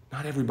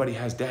 Not everybody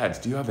has dads.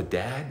 Do you have a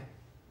dad?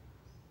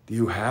 Do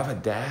you have a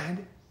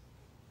dad?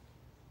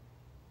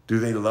 Do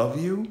they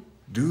love you?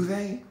 Do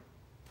they?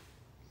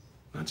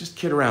 Not just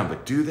kid around,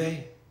 but do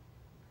they?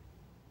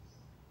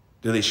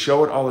 Do they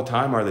show it all the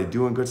time? Are they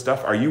doing good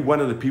stuff? Are you one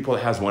of the people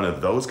that has one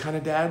of those kind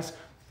of dads?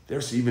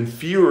 There's even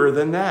fewer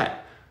than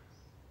that.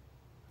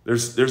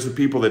 There's the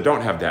people that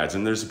don't have dads,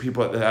 and there's the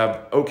people that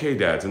have okay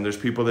dads, and there's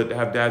people that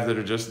have dads that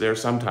are just there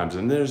sometimes,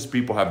 and there's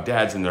people who have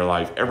dads in their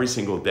life every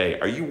single day.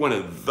 Are you one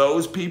of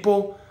those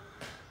people?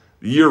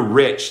 You're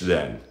rich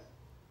then.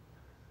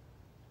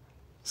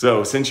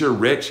 So since you're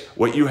rich,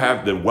 what you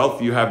have, the wealth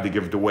you have to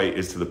give away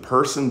is to the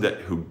person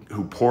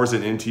who pours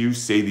it into you.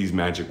 Say these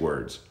magic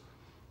words.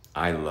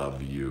 I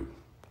love you.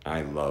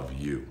 I love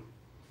you.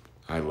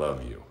 I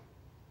love you.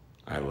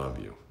 I love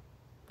you.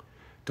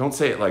 Don't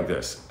say it like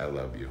this. I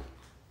love you.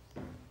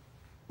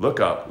 Look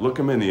up, look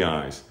them in the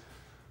eyes,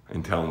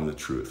 and tell them the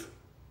truth.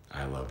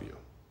 I love you.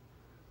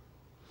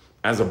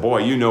 As a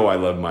boy, you know I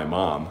love my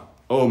mom.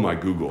 Oh my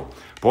Google.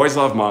 Boys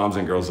love moms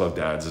and girls love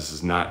dads.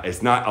 It's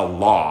not a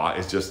law.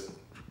 It's just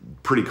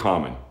pretty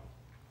common.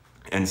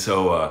 And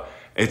so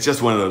it's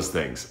just one of those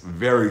things.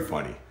 Very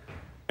funny.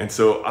 And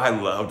so I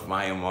loved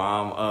my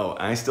mom. Oh,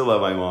 I still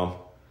love my mom.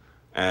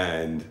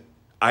 And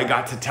I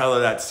got to tell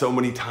her that so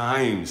many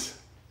times.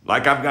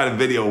 Like I've got a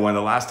video when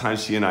the last time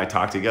she and I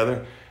talked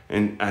together,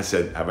 and I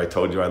said, have I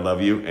told you I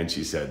love you? And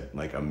she said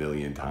like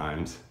 1,000,000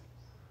 times.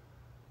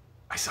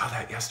 I saw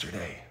that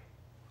yesterday.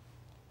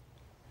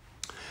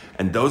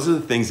 And those are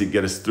the things that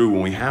get us through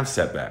when we have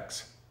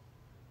setbacks.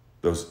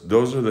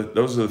 Those are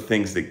the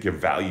things that give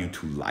value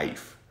to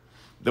life.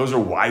 Those are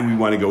why we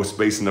want to go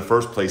space in the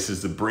first place,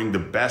 is to bring the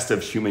best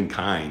of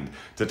humankind,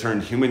 to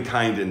turn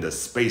humankind into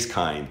space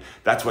kind.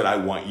 That's what I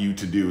want you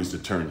to do, is to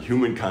turn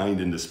humankind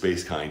into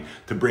space kind,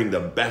 to bring the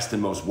best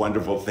and most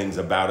wonderful things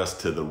about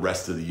us to the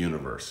rest of the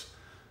universe.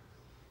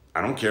 I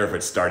don't care if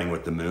it's starting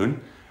with the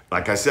moon.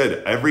 Like I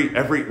said,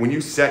 when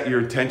you set your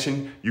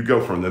intention, you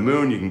go from the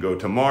moon, you can go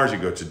to Mars, you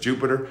go to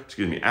Jupiter,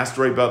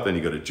 asteroid belt, then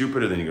you go to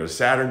Jupiter, then you go to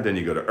Saturn, then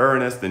you go to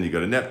Uranus, then you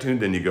go to Neptune,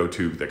 then you go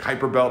to the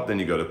Kuiper belt, then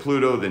you go to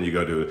Pluto, then you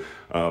go to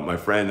my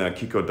friend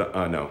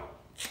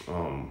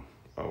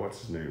what's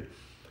his name?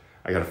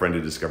 I got a friend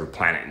who discovered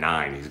Planet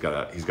 9. He's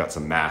got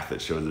some math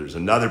that shows there's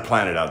another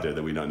planet out there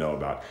that we don't know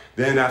about.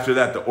 Then after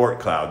that, the Oort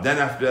cloud. Then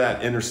after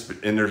that,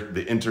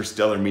 the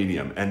interstellar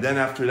medium. And then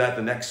after that,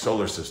 the next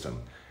solar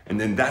system. And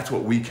then that's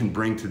what we can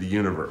bring to the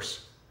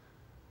universe.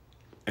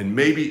 And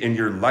maybe in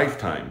your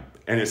lifetime,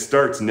 and it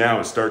starts now,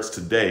 it starts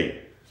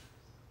today.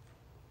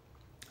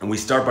 And we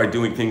start by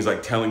doing things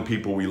like telling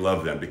people we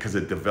love them, because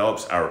it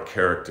develops our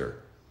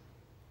character.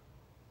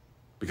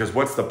 Because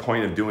what's the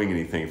point of doing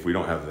anything if we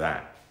don't have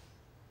that?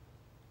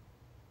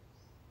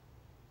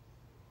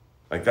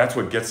 Like that's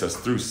what gets us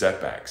through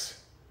setbacks.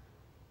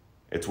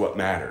 It's what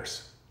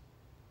matters.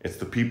 It's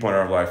the people in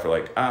our life who are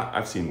like,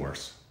 I've seen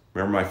worse.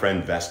 Remember my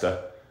friend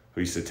Vesta, who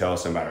used to tell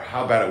us no matter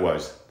how bad it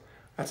was,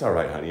 that's all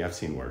right, honey, I've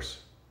seen worse.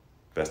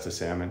 Vesta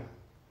Salmon,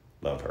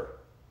 love her.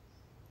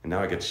 And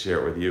now I get to share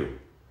it with you.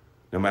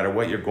 No matter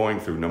what you're going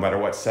through, no matter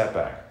what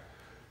setback.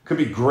 Could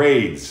be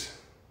grades.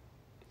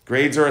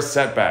 Grades are a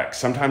setback.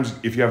 Sometimes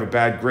if you have a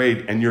bad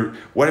grade and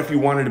what if you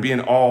wanted to be an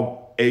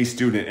all A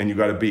student and you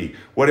got a B?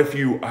 What if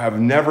you have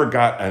never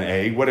got an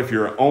A? What if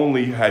you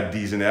only had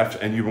D's and F's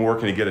and you've been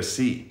working to get a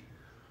C?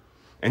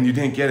 And you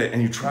didn't get it,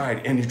 and you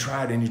tried, and you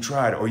tried, and you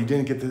tried, or you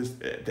didn't get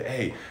the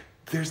A.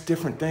 There's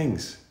different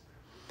things.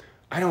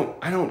 I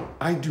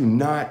do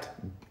not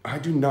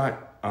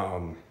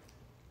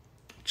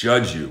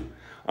judge you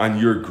on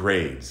your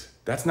grades.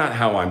 That's not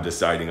how I'm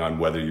deciding on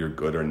whether you're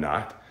good or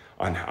not,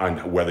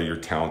 on whether you're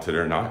talented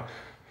or not,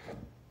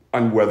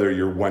 on whether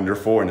you're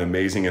wonderful and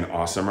amazing and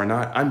awesome or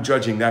not. I'm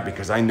judging that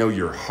because I know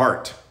your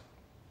heart.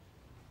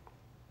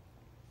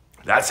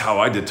 That's how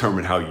I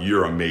determine how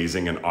you're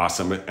amazing and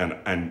awesome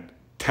and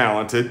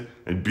talented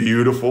and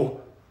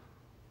beautiful,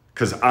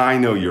 because I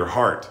know your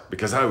heart,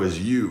 because I was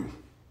you.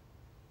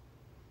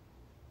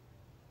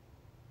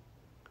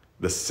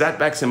 The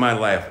setbacks in my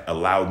life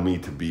allowed me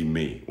to be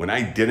me. When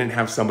I didn't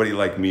have somebody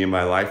like me in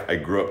my life, I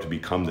grew up to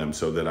become them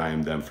so that I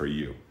am them for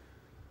you.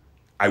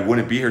 I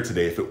wouldn't be here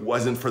today if it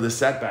wasn't for the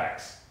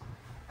setbacks.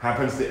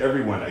 Happens to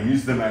everyone. I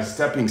use them as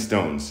stepping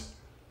stones.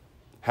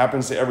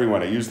 Happens to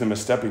everyone. I use them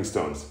as stepping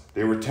stones.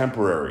 They were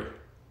temporary.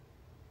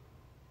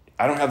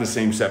 I don't have the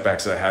same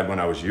setbacks that I had when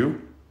I was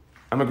you.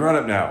 I'm a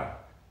grown-up now.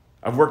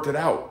 I've worked it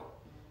out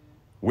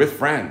with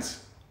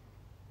friends.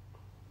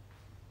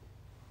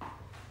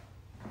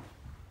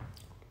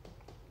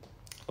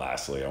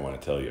 Lastly, I want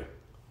to tell you,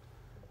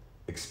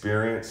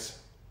 experience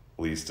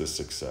leads to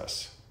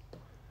success.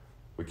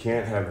 We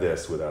can't have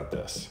this without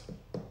this.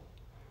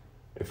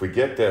 If we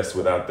get this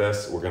without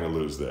this, we're going to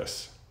lose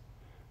this.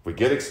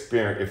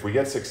 If we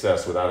get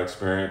success without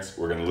experience,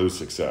 we're going to lose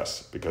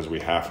success because we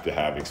have to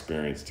have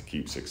experience to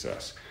keep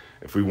success.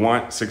 If we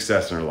want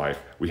success in our life,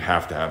 we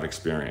have to have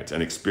experience,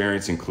 and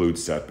experience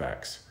includes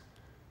setbacks.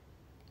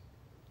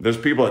 There's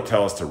people that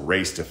tell us to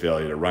race to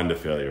failure, to run to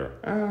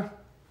failure.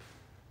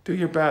 Do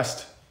your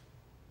best.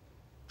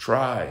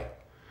 Try.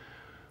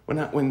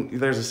 When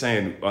there's a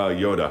saying,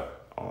 Yoda,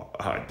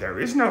 there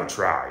is no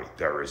try,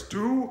 there is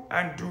do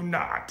and do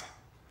not.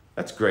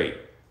 That's great.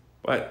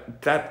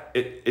 But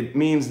it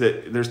means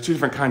that there's two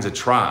different kinds of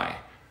try.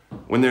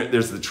 When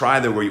there's the try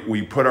that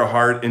we put our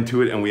heart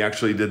into it and we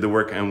actually did the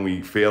work and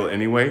we fail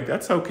anyway,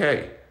 that's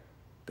okay.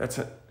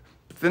 But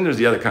then there's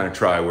the other kind of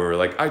try where we're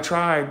like, I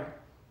tried.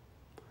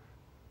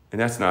 And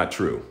that's not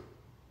true.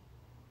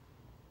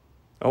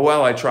 Oh,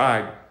 well, I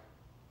tried.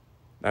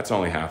 That's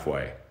only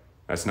halfway.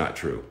 That's not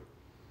true.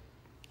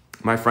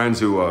 My friends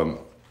who,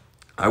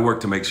 I work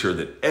to make sure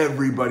that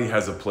everybody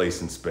has a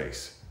place in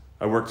space.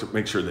 I work to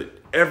make sure that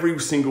every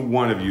single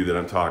one of you that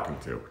I'm talking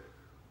to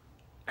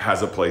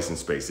has a place in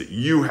space, that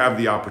you have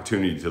the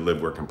opportunity to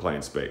live, work, and play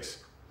in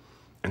space.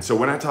 And so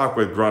when I talk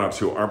with grown-ups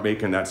who aren't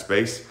making that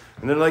space,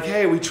 and they're like,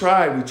 hey, we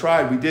tried, we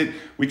tried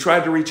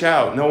to reach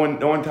out. No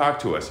one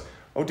talked to us.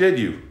 Oh, did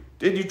you?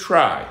 Did you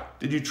try?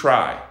 Did you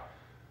try?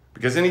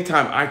 Because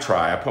anytime I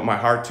try, I put my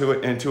heart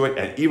into it,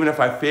 and even if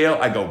I fail,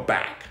 I go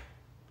back.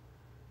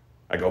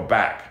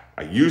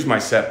 I use my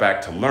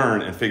setback to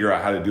learn and figure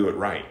out how to do it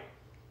right.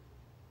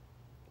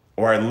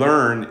 Or I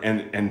learn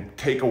and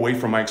take away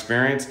from my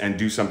experience and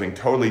do something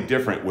totally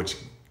different, which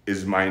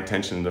is my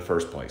intention in the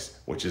first place,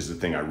 which is the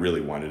thing I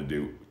really wanted to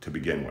do to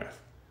begin with.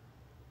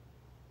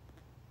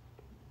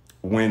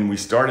 When we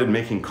started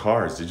making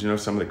cars, did you know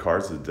some of the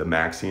cars, the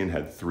Maxian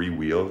had 3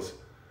 wheels?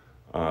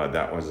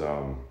 That was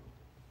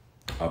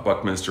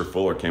Buckminster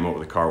Fuller came up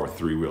with a car with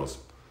 3 wheels.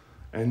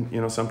 And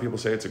you know, some people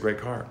say it's a great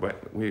car,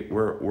 but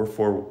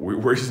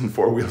we're using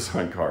 4 wheels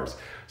on cars.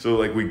 So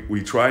like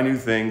we try new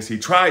things. He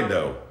tried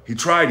though. He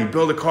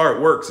built a car,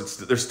 it works.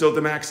 There's still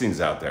Demaxians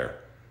out there.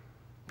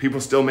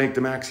 People still make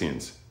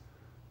Demaxians.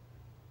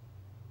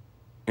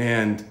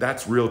 And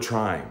that's real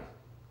trying.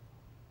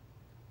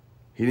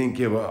 He didn't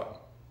give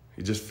up.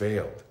 He just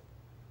failed.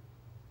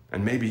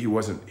 And maybe he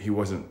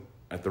wasn't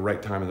at the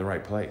right time in the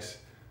right place.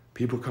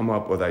 People come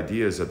up with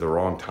ideas at the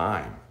wrong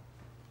time.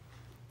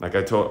 Like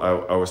I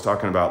was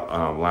talking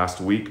about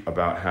last week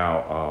about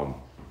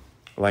how,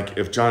 like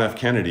if John F.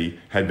 Kennedy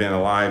had been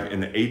alive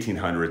in the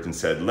 1800s and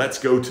said, let's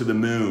go to the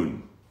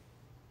moon.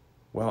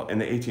 Well, in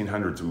the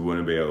 1800s, we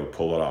wouldn't be able to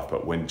pull it off.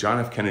 But when John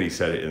F. Kennedy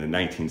said it in the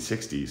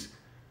 1960s,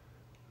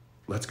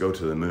 let's go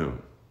to the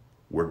moon.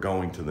 We're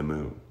going to the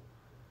moon.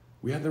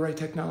 We had the right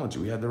technology.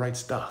 We had the right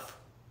stuff.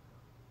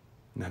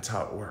 And that's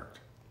how it worked.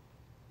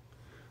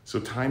 So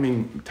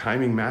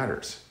timing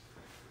matters.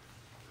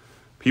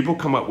 People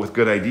come up with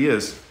good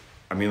ideas.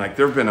 I mean, like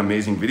there have been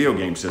amazing video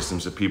game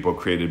systems that people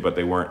created, but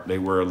they were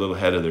a little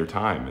ahead of their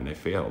time and they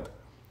failed.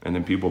 And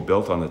then people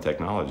built on the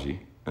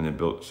technology and then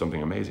built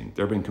something amazing.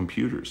 There have been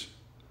computers.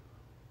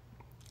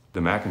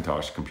 The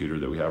Macintosh computer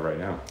that we have right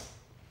now.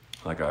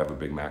 Like I have a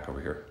big Mac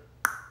over here.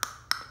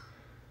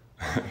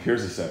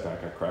 Here's a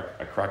setback.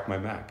 I cracked my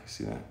Mac. You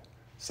see that?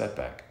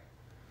 Setback.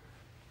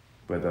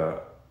 But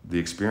the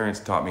experience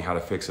taught me how to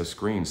fix a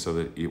screen so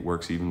that it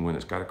works even when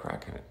it's got a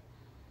crack in it.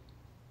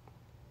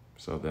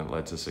 So then it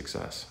led to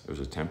success. It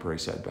was a temporary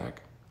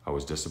setback. I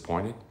was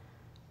disappointed,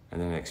 and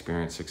then I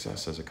experienced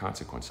success as a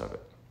consequence of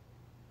it.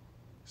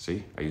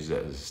 See, I used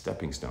that as a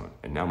stepping stone,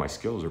 and now my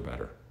skills are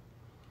better.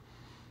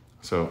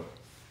 So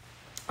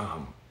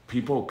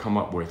people come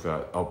up with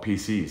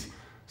PCs.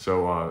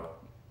 So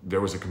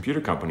there was a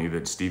computer company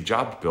that Steve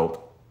Jobs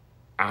built.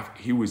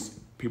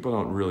 People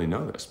don't really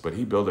know this, but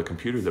he built a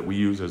computer that we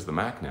use as the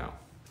Mac now.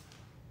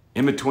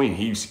 In between,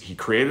 he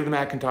created the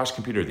Macintosh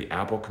computer, the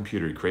Apple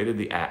computer. He created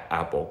the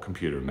Apple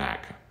computer,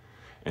 Mac.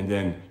 And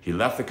then he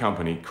left the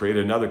company,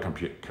 created another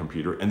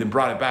computer, and then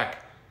brought it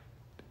back.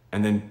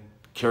 And then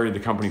carried the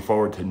company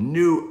forward to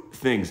new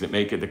things that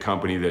make it the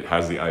company that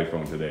has the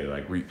iPhone today,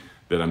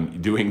 that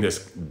I'm doing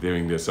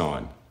this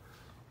on.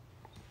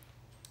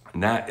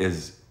 And that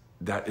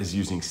is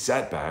using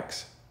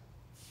setbacks,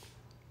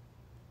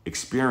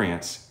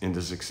 experience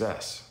into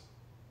success.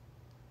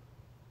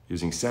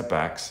 Using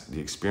setbacks,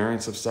 the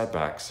experience of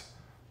setbacks,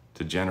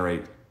 to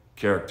generate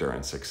character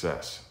and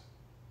success.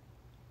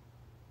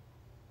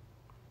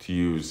 To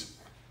use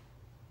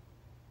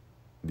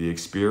the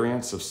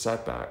experience of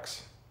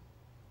setbacks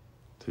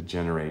to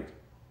generate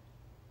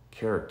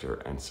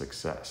character and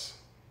success.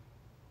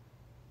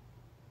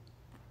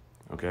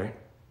 Okay?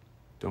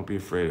 Don't be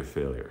afraid of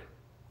failure.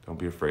 Don't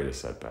be afraid of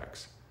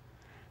setbacks.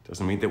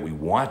 Doesn't mean that we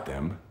want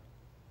them.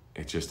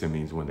 It just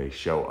means when they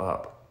show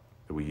up,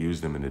 that we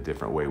use them in a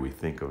different way, we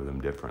think of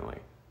them differently.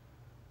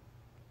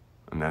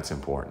 And that's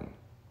important.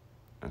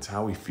 That's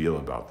how we feel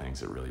about things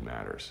that really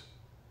matters.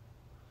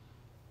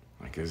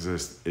 Like, is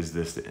this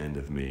the end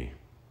of me?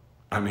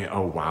 I mean,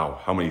 oh wow,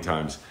 how many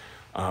times?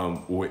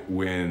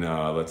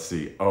 Let's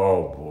see,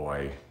 oh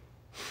boy,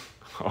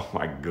 oh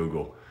my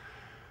Google.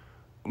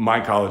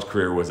 My college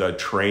career was a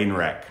train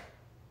wreck.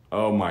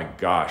 Oh my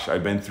gosh,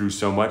 I've been through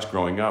so much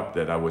growing up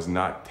that I was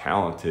not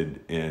talented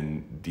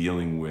in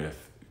dealing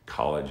with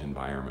college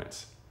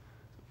environments.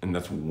 And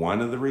that's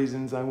one of the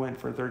reasons I went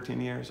for 13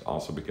 years.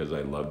 Also because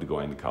I loved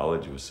going to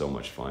college. It was so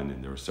much fun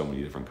and there were so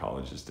many different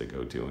colleges to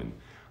go to and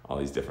all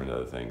these different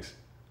other things.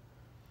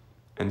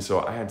 And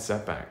so I had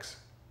setbacks.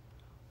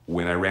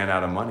 When I ran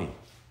out of money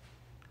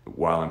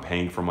while I'm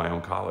paying for my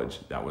own college,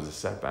 that was a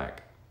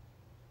setback.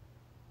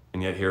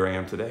 And yet here I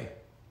am today,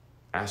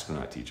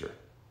 astronaut teacher.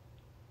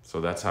 So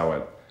that's how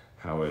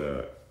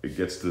it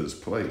gets to this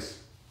place.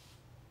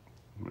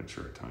 I'll make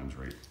sure our time's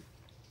right.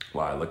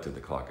 Wow, I looked at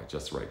the clock at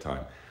just the right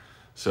time.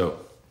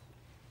 So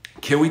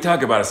can we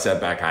talk about a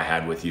setback I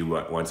had with you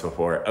once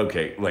before?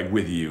 Okay, like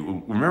with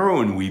you. Remember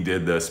when we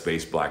did the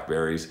space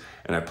blackberries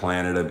and I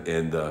planted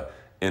them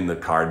in the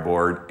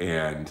cardboard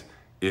and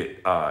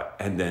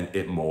then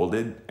it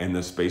molded and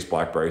the space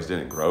blackberries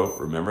didn't grow?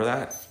 Remember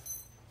that?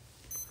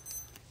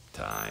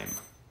 Time.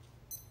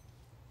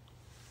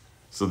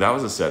 So that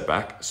was a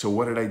setback. So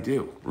what did I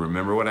do?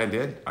 Remember what I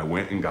did? I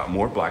went and got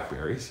more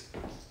blackberries.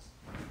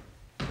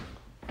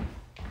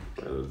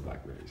 Where are those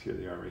blackberries? Here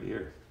they are right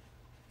here.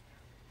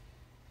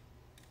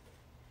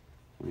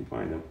 Let me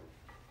find them.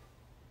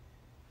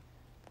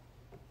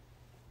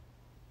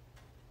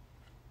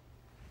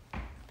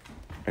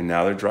 And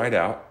now they're dried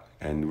out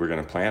and we're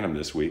gonna plant them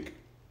this week.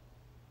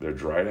 They're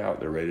dried out,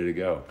 they're ready to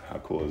go. How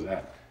cool is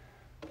that?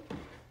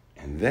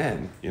 And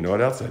then, you know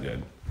what else I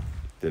did?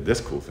 Did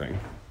this cool thing.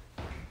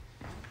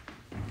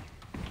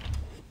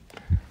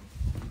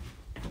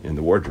 In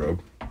the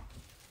wardrobe.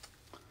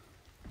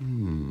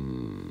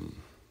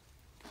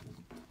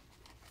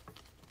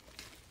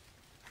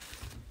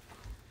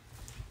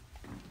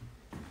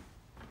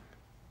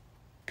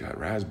 Got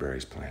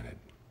raspberries planted.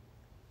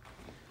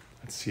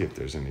 Let's see if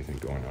there's anything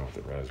going on with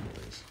the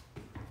raspberries.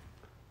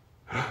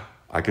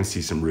 I can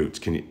see some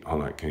roots.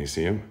 Hold on, can you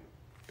see them?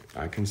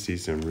 I can see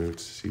some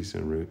roots, see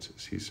some roots,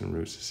 see some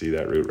roots. See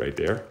that root right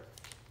there?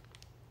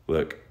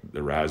 Look,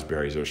 the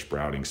raspberries are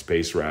sprouting,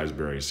 space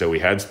raspberries. So we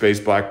had space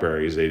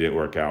blackberries, they didn't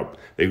work out.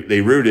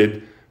 They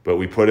rooted, but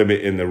we put them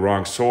in the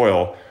wrong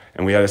soil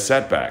and we had a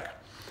setback.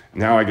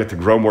 Now I get to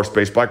grow more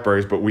space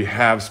blackberries, but we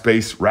have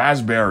space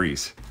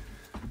raspberries.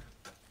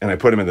 And I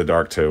put them in the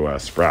dark to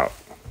sprout.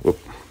 Whoop,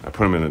 I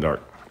put them in the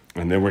dark.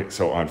 And then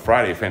so on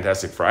Friday,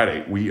 Fantastic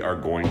Friday, we are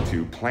going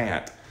to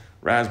plant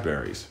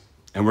raspberries.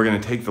 And we're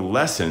going to take the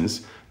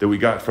lessons that we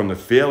got from the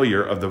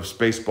failure of the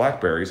space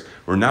blackberries.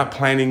 We're not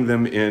planting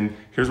them in,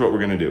 here's what we're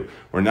going to do.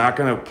 We're not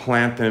going to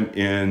plant them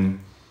in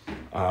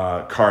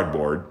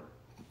cardboard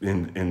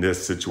in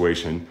this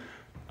situation.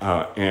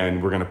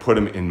 And we're going to put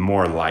them in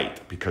more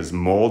light because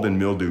mold and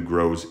mildew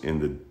grows in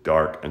the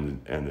dark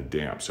and the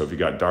damp. So if you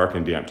got dark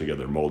and damp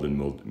together, mold and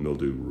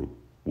mildew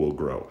will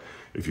grow.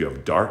 If you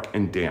have dark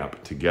and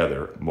damp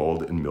together,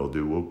 mold and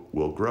mildew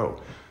will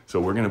grow. So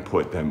we're going to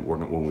put them,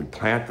 when we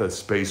plant the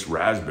space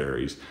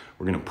raspberries,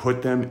 we're going to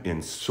put them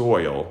in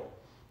soil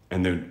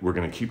and then we're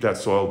going to keep that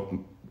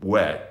soil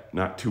wet,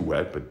 not too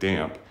wet, but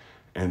damp,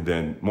 and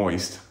then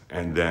moist,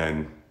 and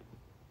then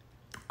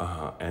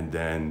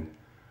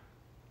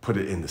put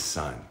it in the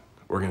sun.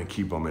 We're going to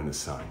keep them in the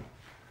sun.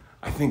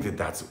 I think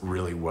that's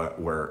really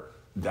where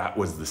that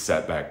was the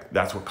setback.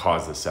 That's what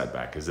caused the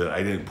setback, is that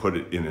I didn't put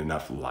it in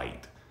enough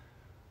light.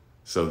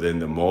 So then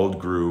the mold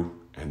grew,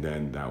 and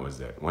then that was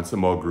it. Once the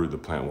mold grew, the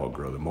plant won't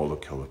grow. The mold will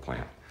kill the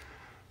plant.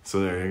 So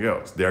there you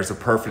go. There's a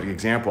perfect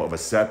example of a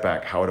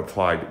setback, how it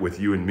applied with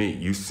you and me.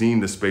 You've seen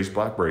the space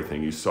blackberry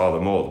thing. You saw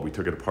the mold. We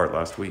took it apart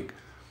last week.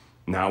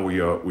 Now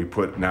we've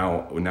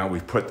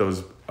put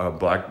those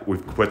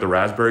we've put the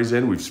raspberries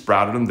in. We've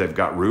sprouted them. They've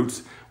got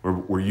roots.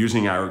 We're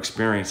using our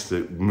experience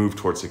to move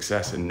towards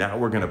success. And now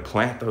we're going to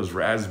plant those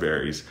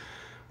raspberries.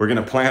 We're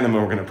going to plant them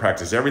and we're going to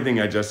practice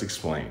everything I just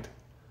explained.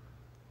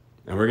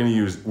 And we're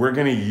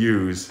going to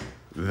use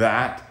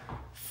that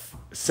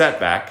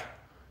setback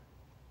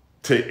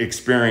to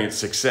experience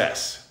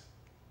success,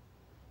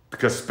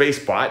 because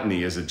space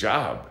botany is a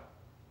job.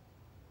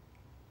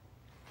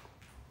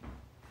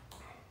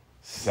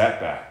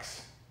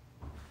 Setbacks.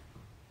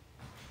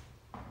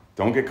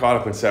 Don't get caught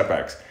up in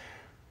setbacks.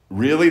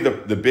 Really,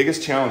 the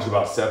biggest challenge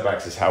about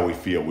setbacks is how we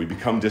feel. We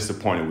become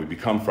disappointed. We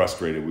become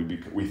frustrated.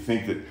 We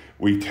think that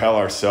we tell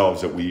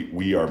ourselves that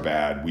we are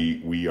bad.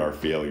 We are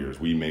failures.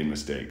 We made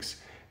mistakes.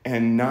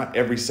 And not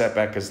every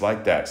setback is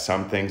like that.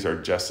 Some things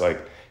are just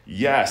like,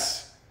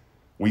 yes,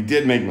 we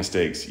did make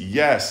mistakes.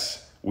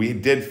 Yes, we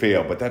did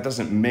fail, but that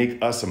doesn't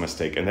make us a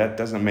mistake, and that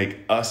doesn't make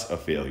us a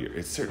failure.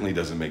 It certainly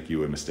doesn't make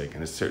you a mistake,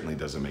 and it certainly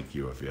doesn't make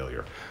you a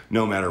failure,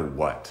 no matter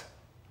what.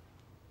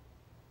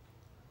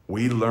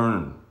 We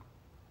learn.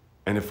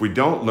 And if we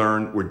don't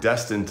learn, we're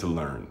destined to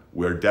learn.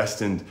 We're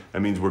destined,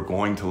 that means we're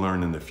going to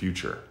learn in the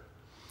future.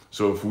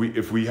 So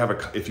if you have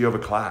a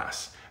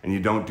class and you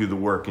don't do the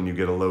work and you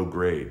get a low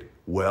grade,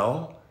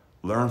 well,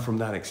 learn from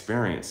that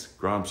experience.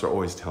 Grown-ups are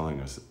always telling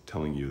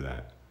you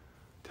that.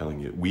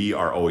 We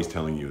are always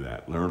telling you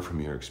that. Learn from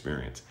your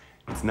experience.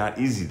 It's not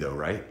easy though,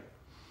 right?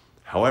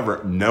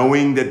 However,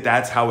 knowing that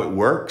that's how it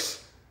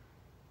works,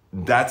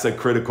 that's a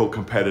critical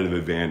competitive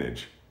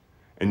advantage.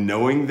 And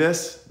knowing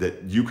this,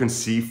 that you can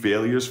see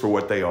failures for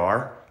what they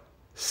are,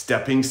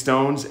 stepping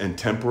stones and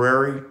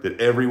temporary that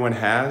everyone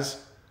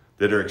has,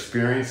 that are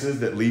experiences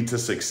that lead to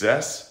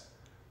success,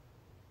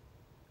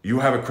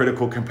 you have a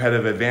critical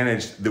competitive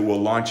advantage that will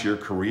launch your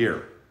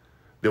career,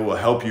 that will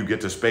help you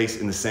get to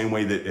space in the same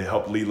way that it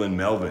helped Leland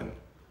Melvin.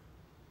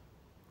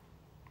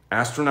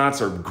 Astronauts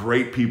are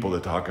great people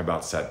to talk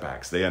about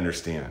setbacks. They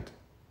understand.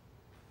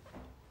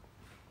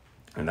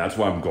 And that's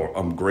why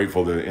I'm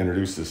grateful to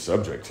introduce this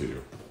subject to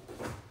you.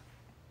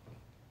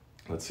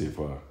 Let's see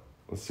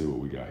what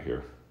we got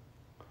here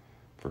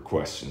for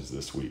questions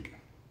this week.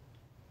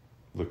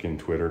 Look in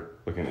Twitter,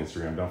 look in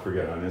Instagram. Don't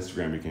forget, on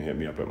Instagram, you can hit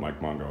me up at Mike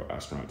Mongo,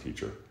 Astronaut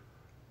Teacher.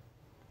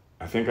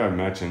 I think I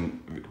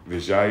mentioned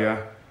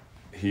Vijaya.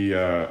 He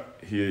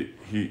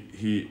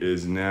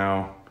is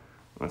now,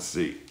 let's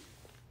see.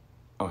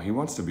 Oh, he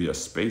wants to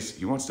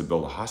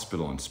build a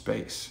hospital in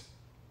space.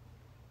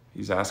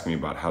 He's asking me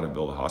about how to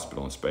build a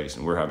hospital in space,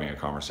 and we're having a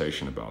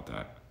conversation about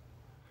that.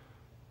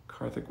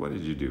 Karthik, what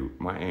did you do?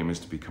 My aim is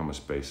to become a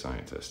space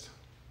scientist.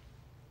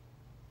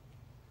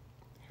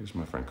 Here's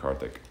my friend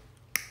Karthik.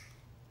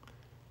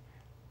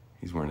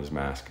 He's wearing his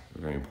mask,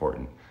 very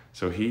important.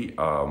 So he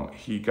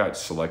got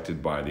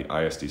selected by the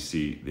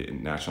ISDC, the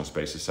National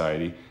Space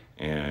Society,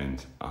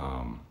 and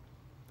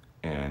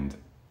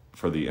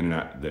for the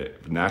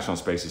National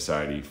Space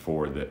Society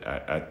for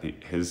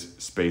his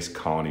space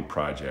colony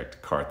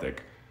project, Karthik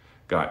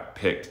got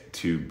picked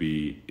to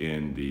be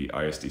in the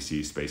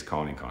ISDC Space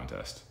Colony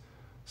Contest.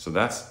 So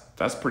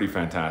that's pretty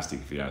fantastic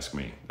if you ask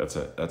me.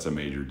 That's a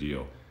major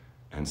deal.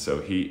 And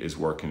so he's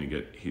working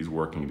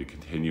to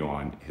continue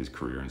on his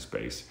career in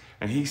space.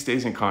 And he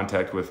stays in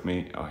contact with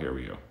me. Oh, here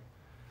we go.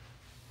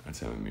 That's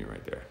him and me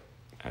right there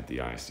at the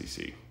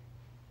ISDC.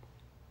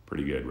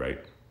 Pretty good, right?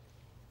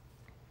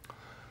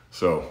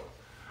 So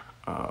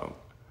I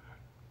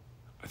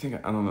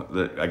don't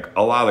know, like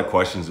a lot of the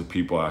questions that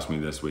people ask me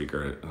this week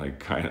are like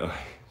kind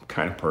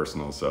of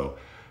personal. So,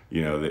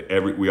 you know,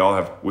 we all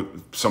have,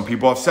 some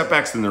people have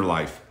setbacks in their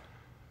life,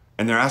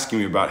 and they're asking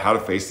me about how to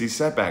face these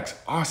setbacks.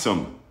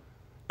 Awesome.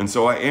 And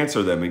so I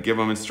answer them and give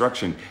them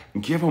instruction,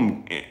 and give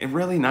them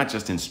really not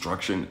just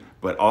instruction,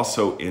 but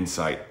also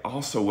insight.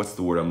 Also, what's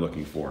the word I'm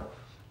looking for?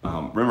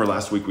 Remember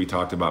last week we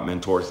talked about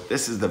mentors?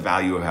 This is the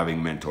value of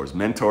having mentors.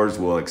 Mentors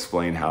will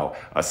explain how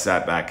a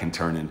setback can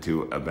turn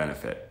into a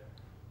benefit.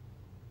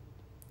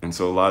 And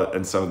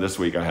so this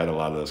week I had a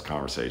lot of those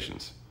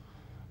conversations.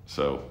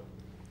 So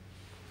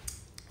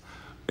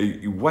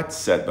what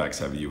setbacks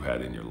have you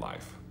had in your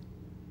life?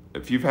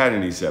 If you've had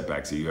any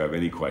setbacks that you have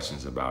any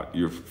questions about,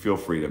 feel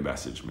free to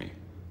message me.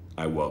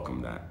 I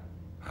welcome that.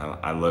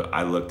 I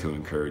look to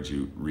encourage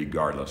you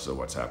regardless of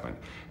what's happened.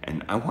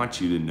 And I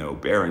want you to know,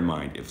 bear in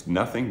mind, if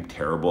nothing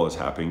terrible has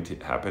happened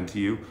to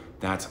you,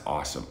 that's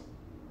awesome.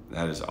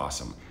 That is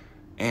awesome.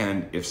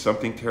 And if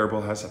something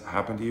terrible has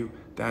happened to you,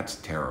 that's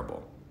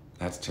terrible.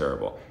 That's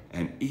terrible.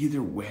 And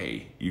either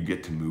way, you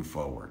get to move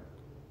forward.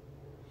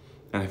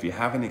 And if you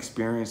haven't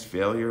experienced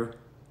failure,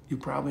 you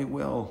probably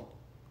will.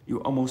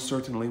 You almost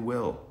certainly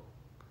will.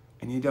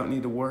 And you don't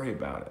need to worry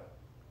about it.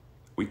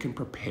 We can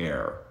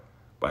prepare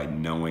by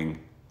knowing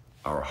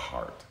our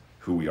heart,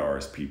 who we are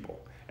as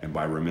people, and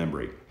by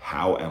remembering,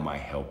 how am I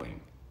helping?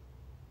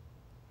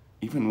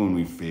 Even when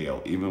we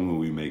fail, even when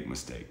we make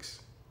mistakes.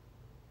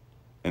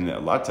 And a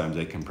lot of times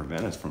they can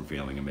prevent us from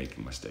failing and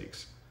making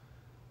mistakes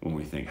when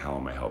we think, how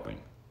am I helping?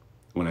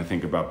 When I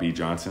think about B.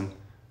 Johnson,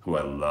 who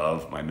I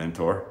love, my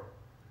mentor,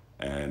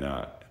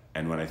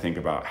 and when I think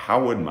about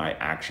how would my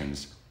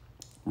actions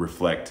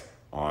reflect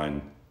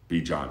on B.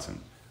 Johnson,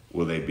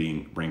 will they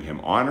bring him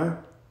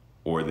honor,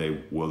 or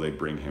will they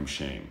bring him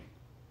shame?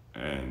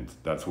 And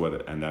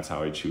that's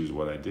how I choose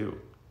what I do.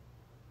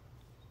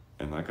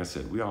 And like I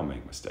said, we all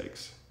make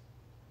mistakes,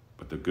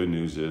 but the good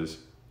news is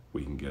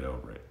we can get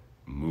over it,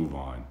 move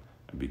on,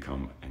 and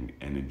become and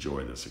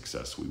enjoy the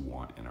success we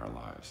want in our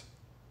lives.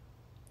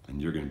 And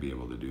you're going to be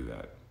able to do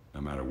that no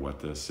matter what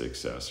the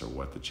success or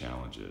what the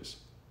challenge is.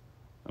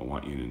 I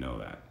want you to know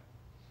that.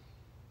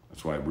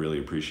 That's why I really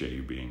appreciate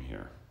you being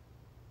here.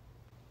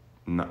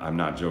 I'm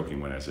not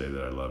joking when I say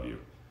that I love you.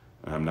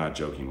 And I'm not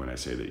joking when I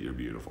say that you're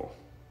beautiful.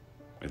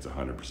 It's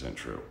 100%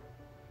 true.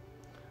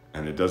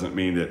 And it doesn't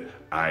mean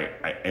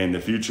that in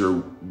the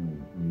future,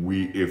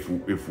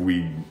 if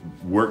we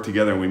work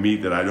together and we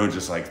meet, that I don't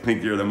just like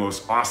think you're the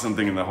most awesome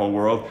thing in the whole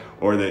world,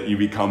 or that you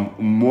become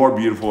more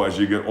beautiful as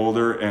you get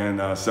older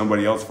and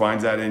somebody else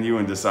finds that in you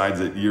and decides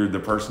that you're the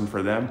person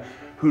for them.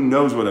 Who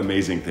knows what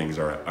amazing things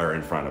are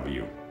in front of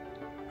you?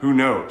 Who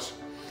knows?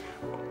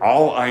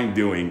 All I'm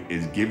doing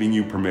is giving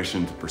you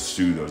permission to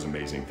pursue those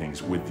amazing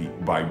things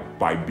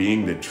by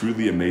being the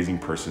truly amazing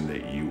person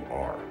that you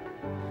are.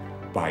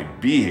 By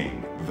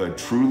being the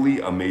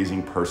truly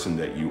amazing person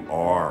that you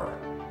are,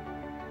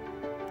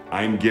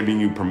 I'm giving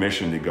you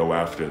permission to go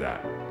after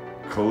that.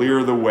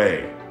 Clear the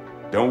way.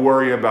 Don't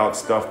worry about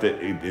stuff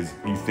that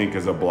you think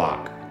is a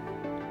block.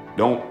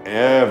 Don't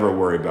ever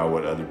worry about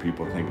what other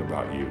people think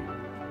about you.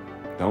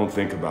 Don't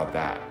think about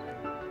that.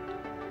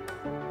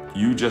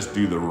 You just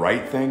do the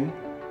right thing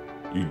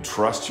You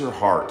trust your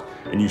heart,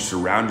 and you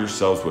surround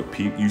yourself with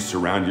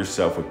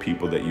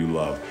people that you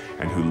love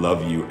and who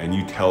love you, and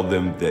you tell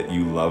them that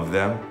you love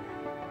them,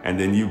 and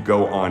then you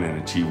go on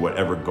and achieve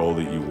whatever goal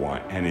that you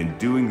want. And in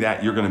doing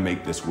that, you're going to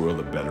make this world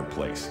a better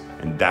place.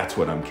 And that's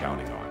what I'm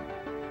counting on.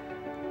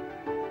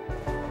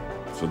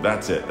 So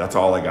that's it. That's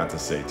all I got to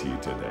say to you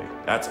today.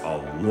 That's a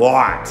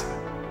lot.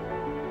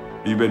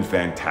 You've been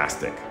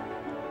fantastic.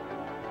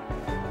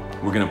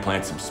 We're gonna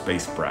plant some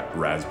space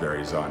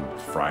raspberries on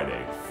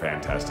Friday.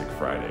 Fantastic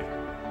Friday.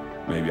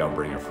 Maybe I'll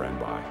bring a friend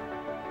by.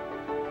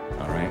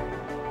 All right?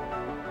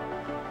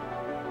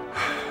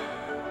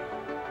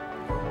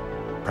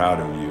 Proud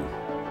of you.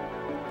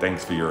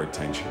 Thanks for your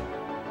attention.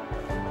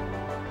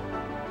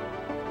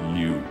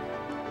 You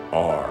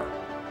are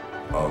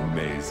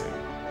amazing.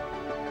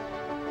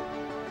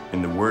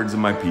 In the words of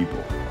my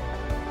people,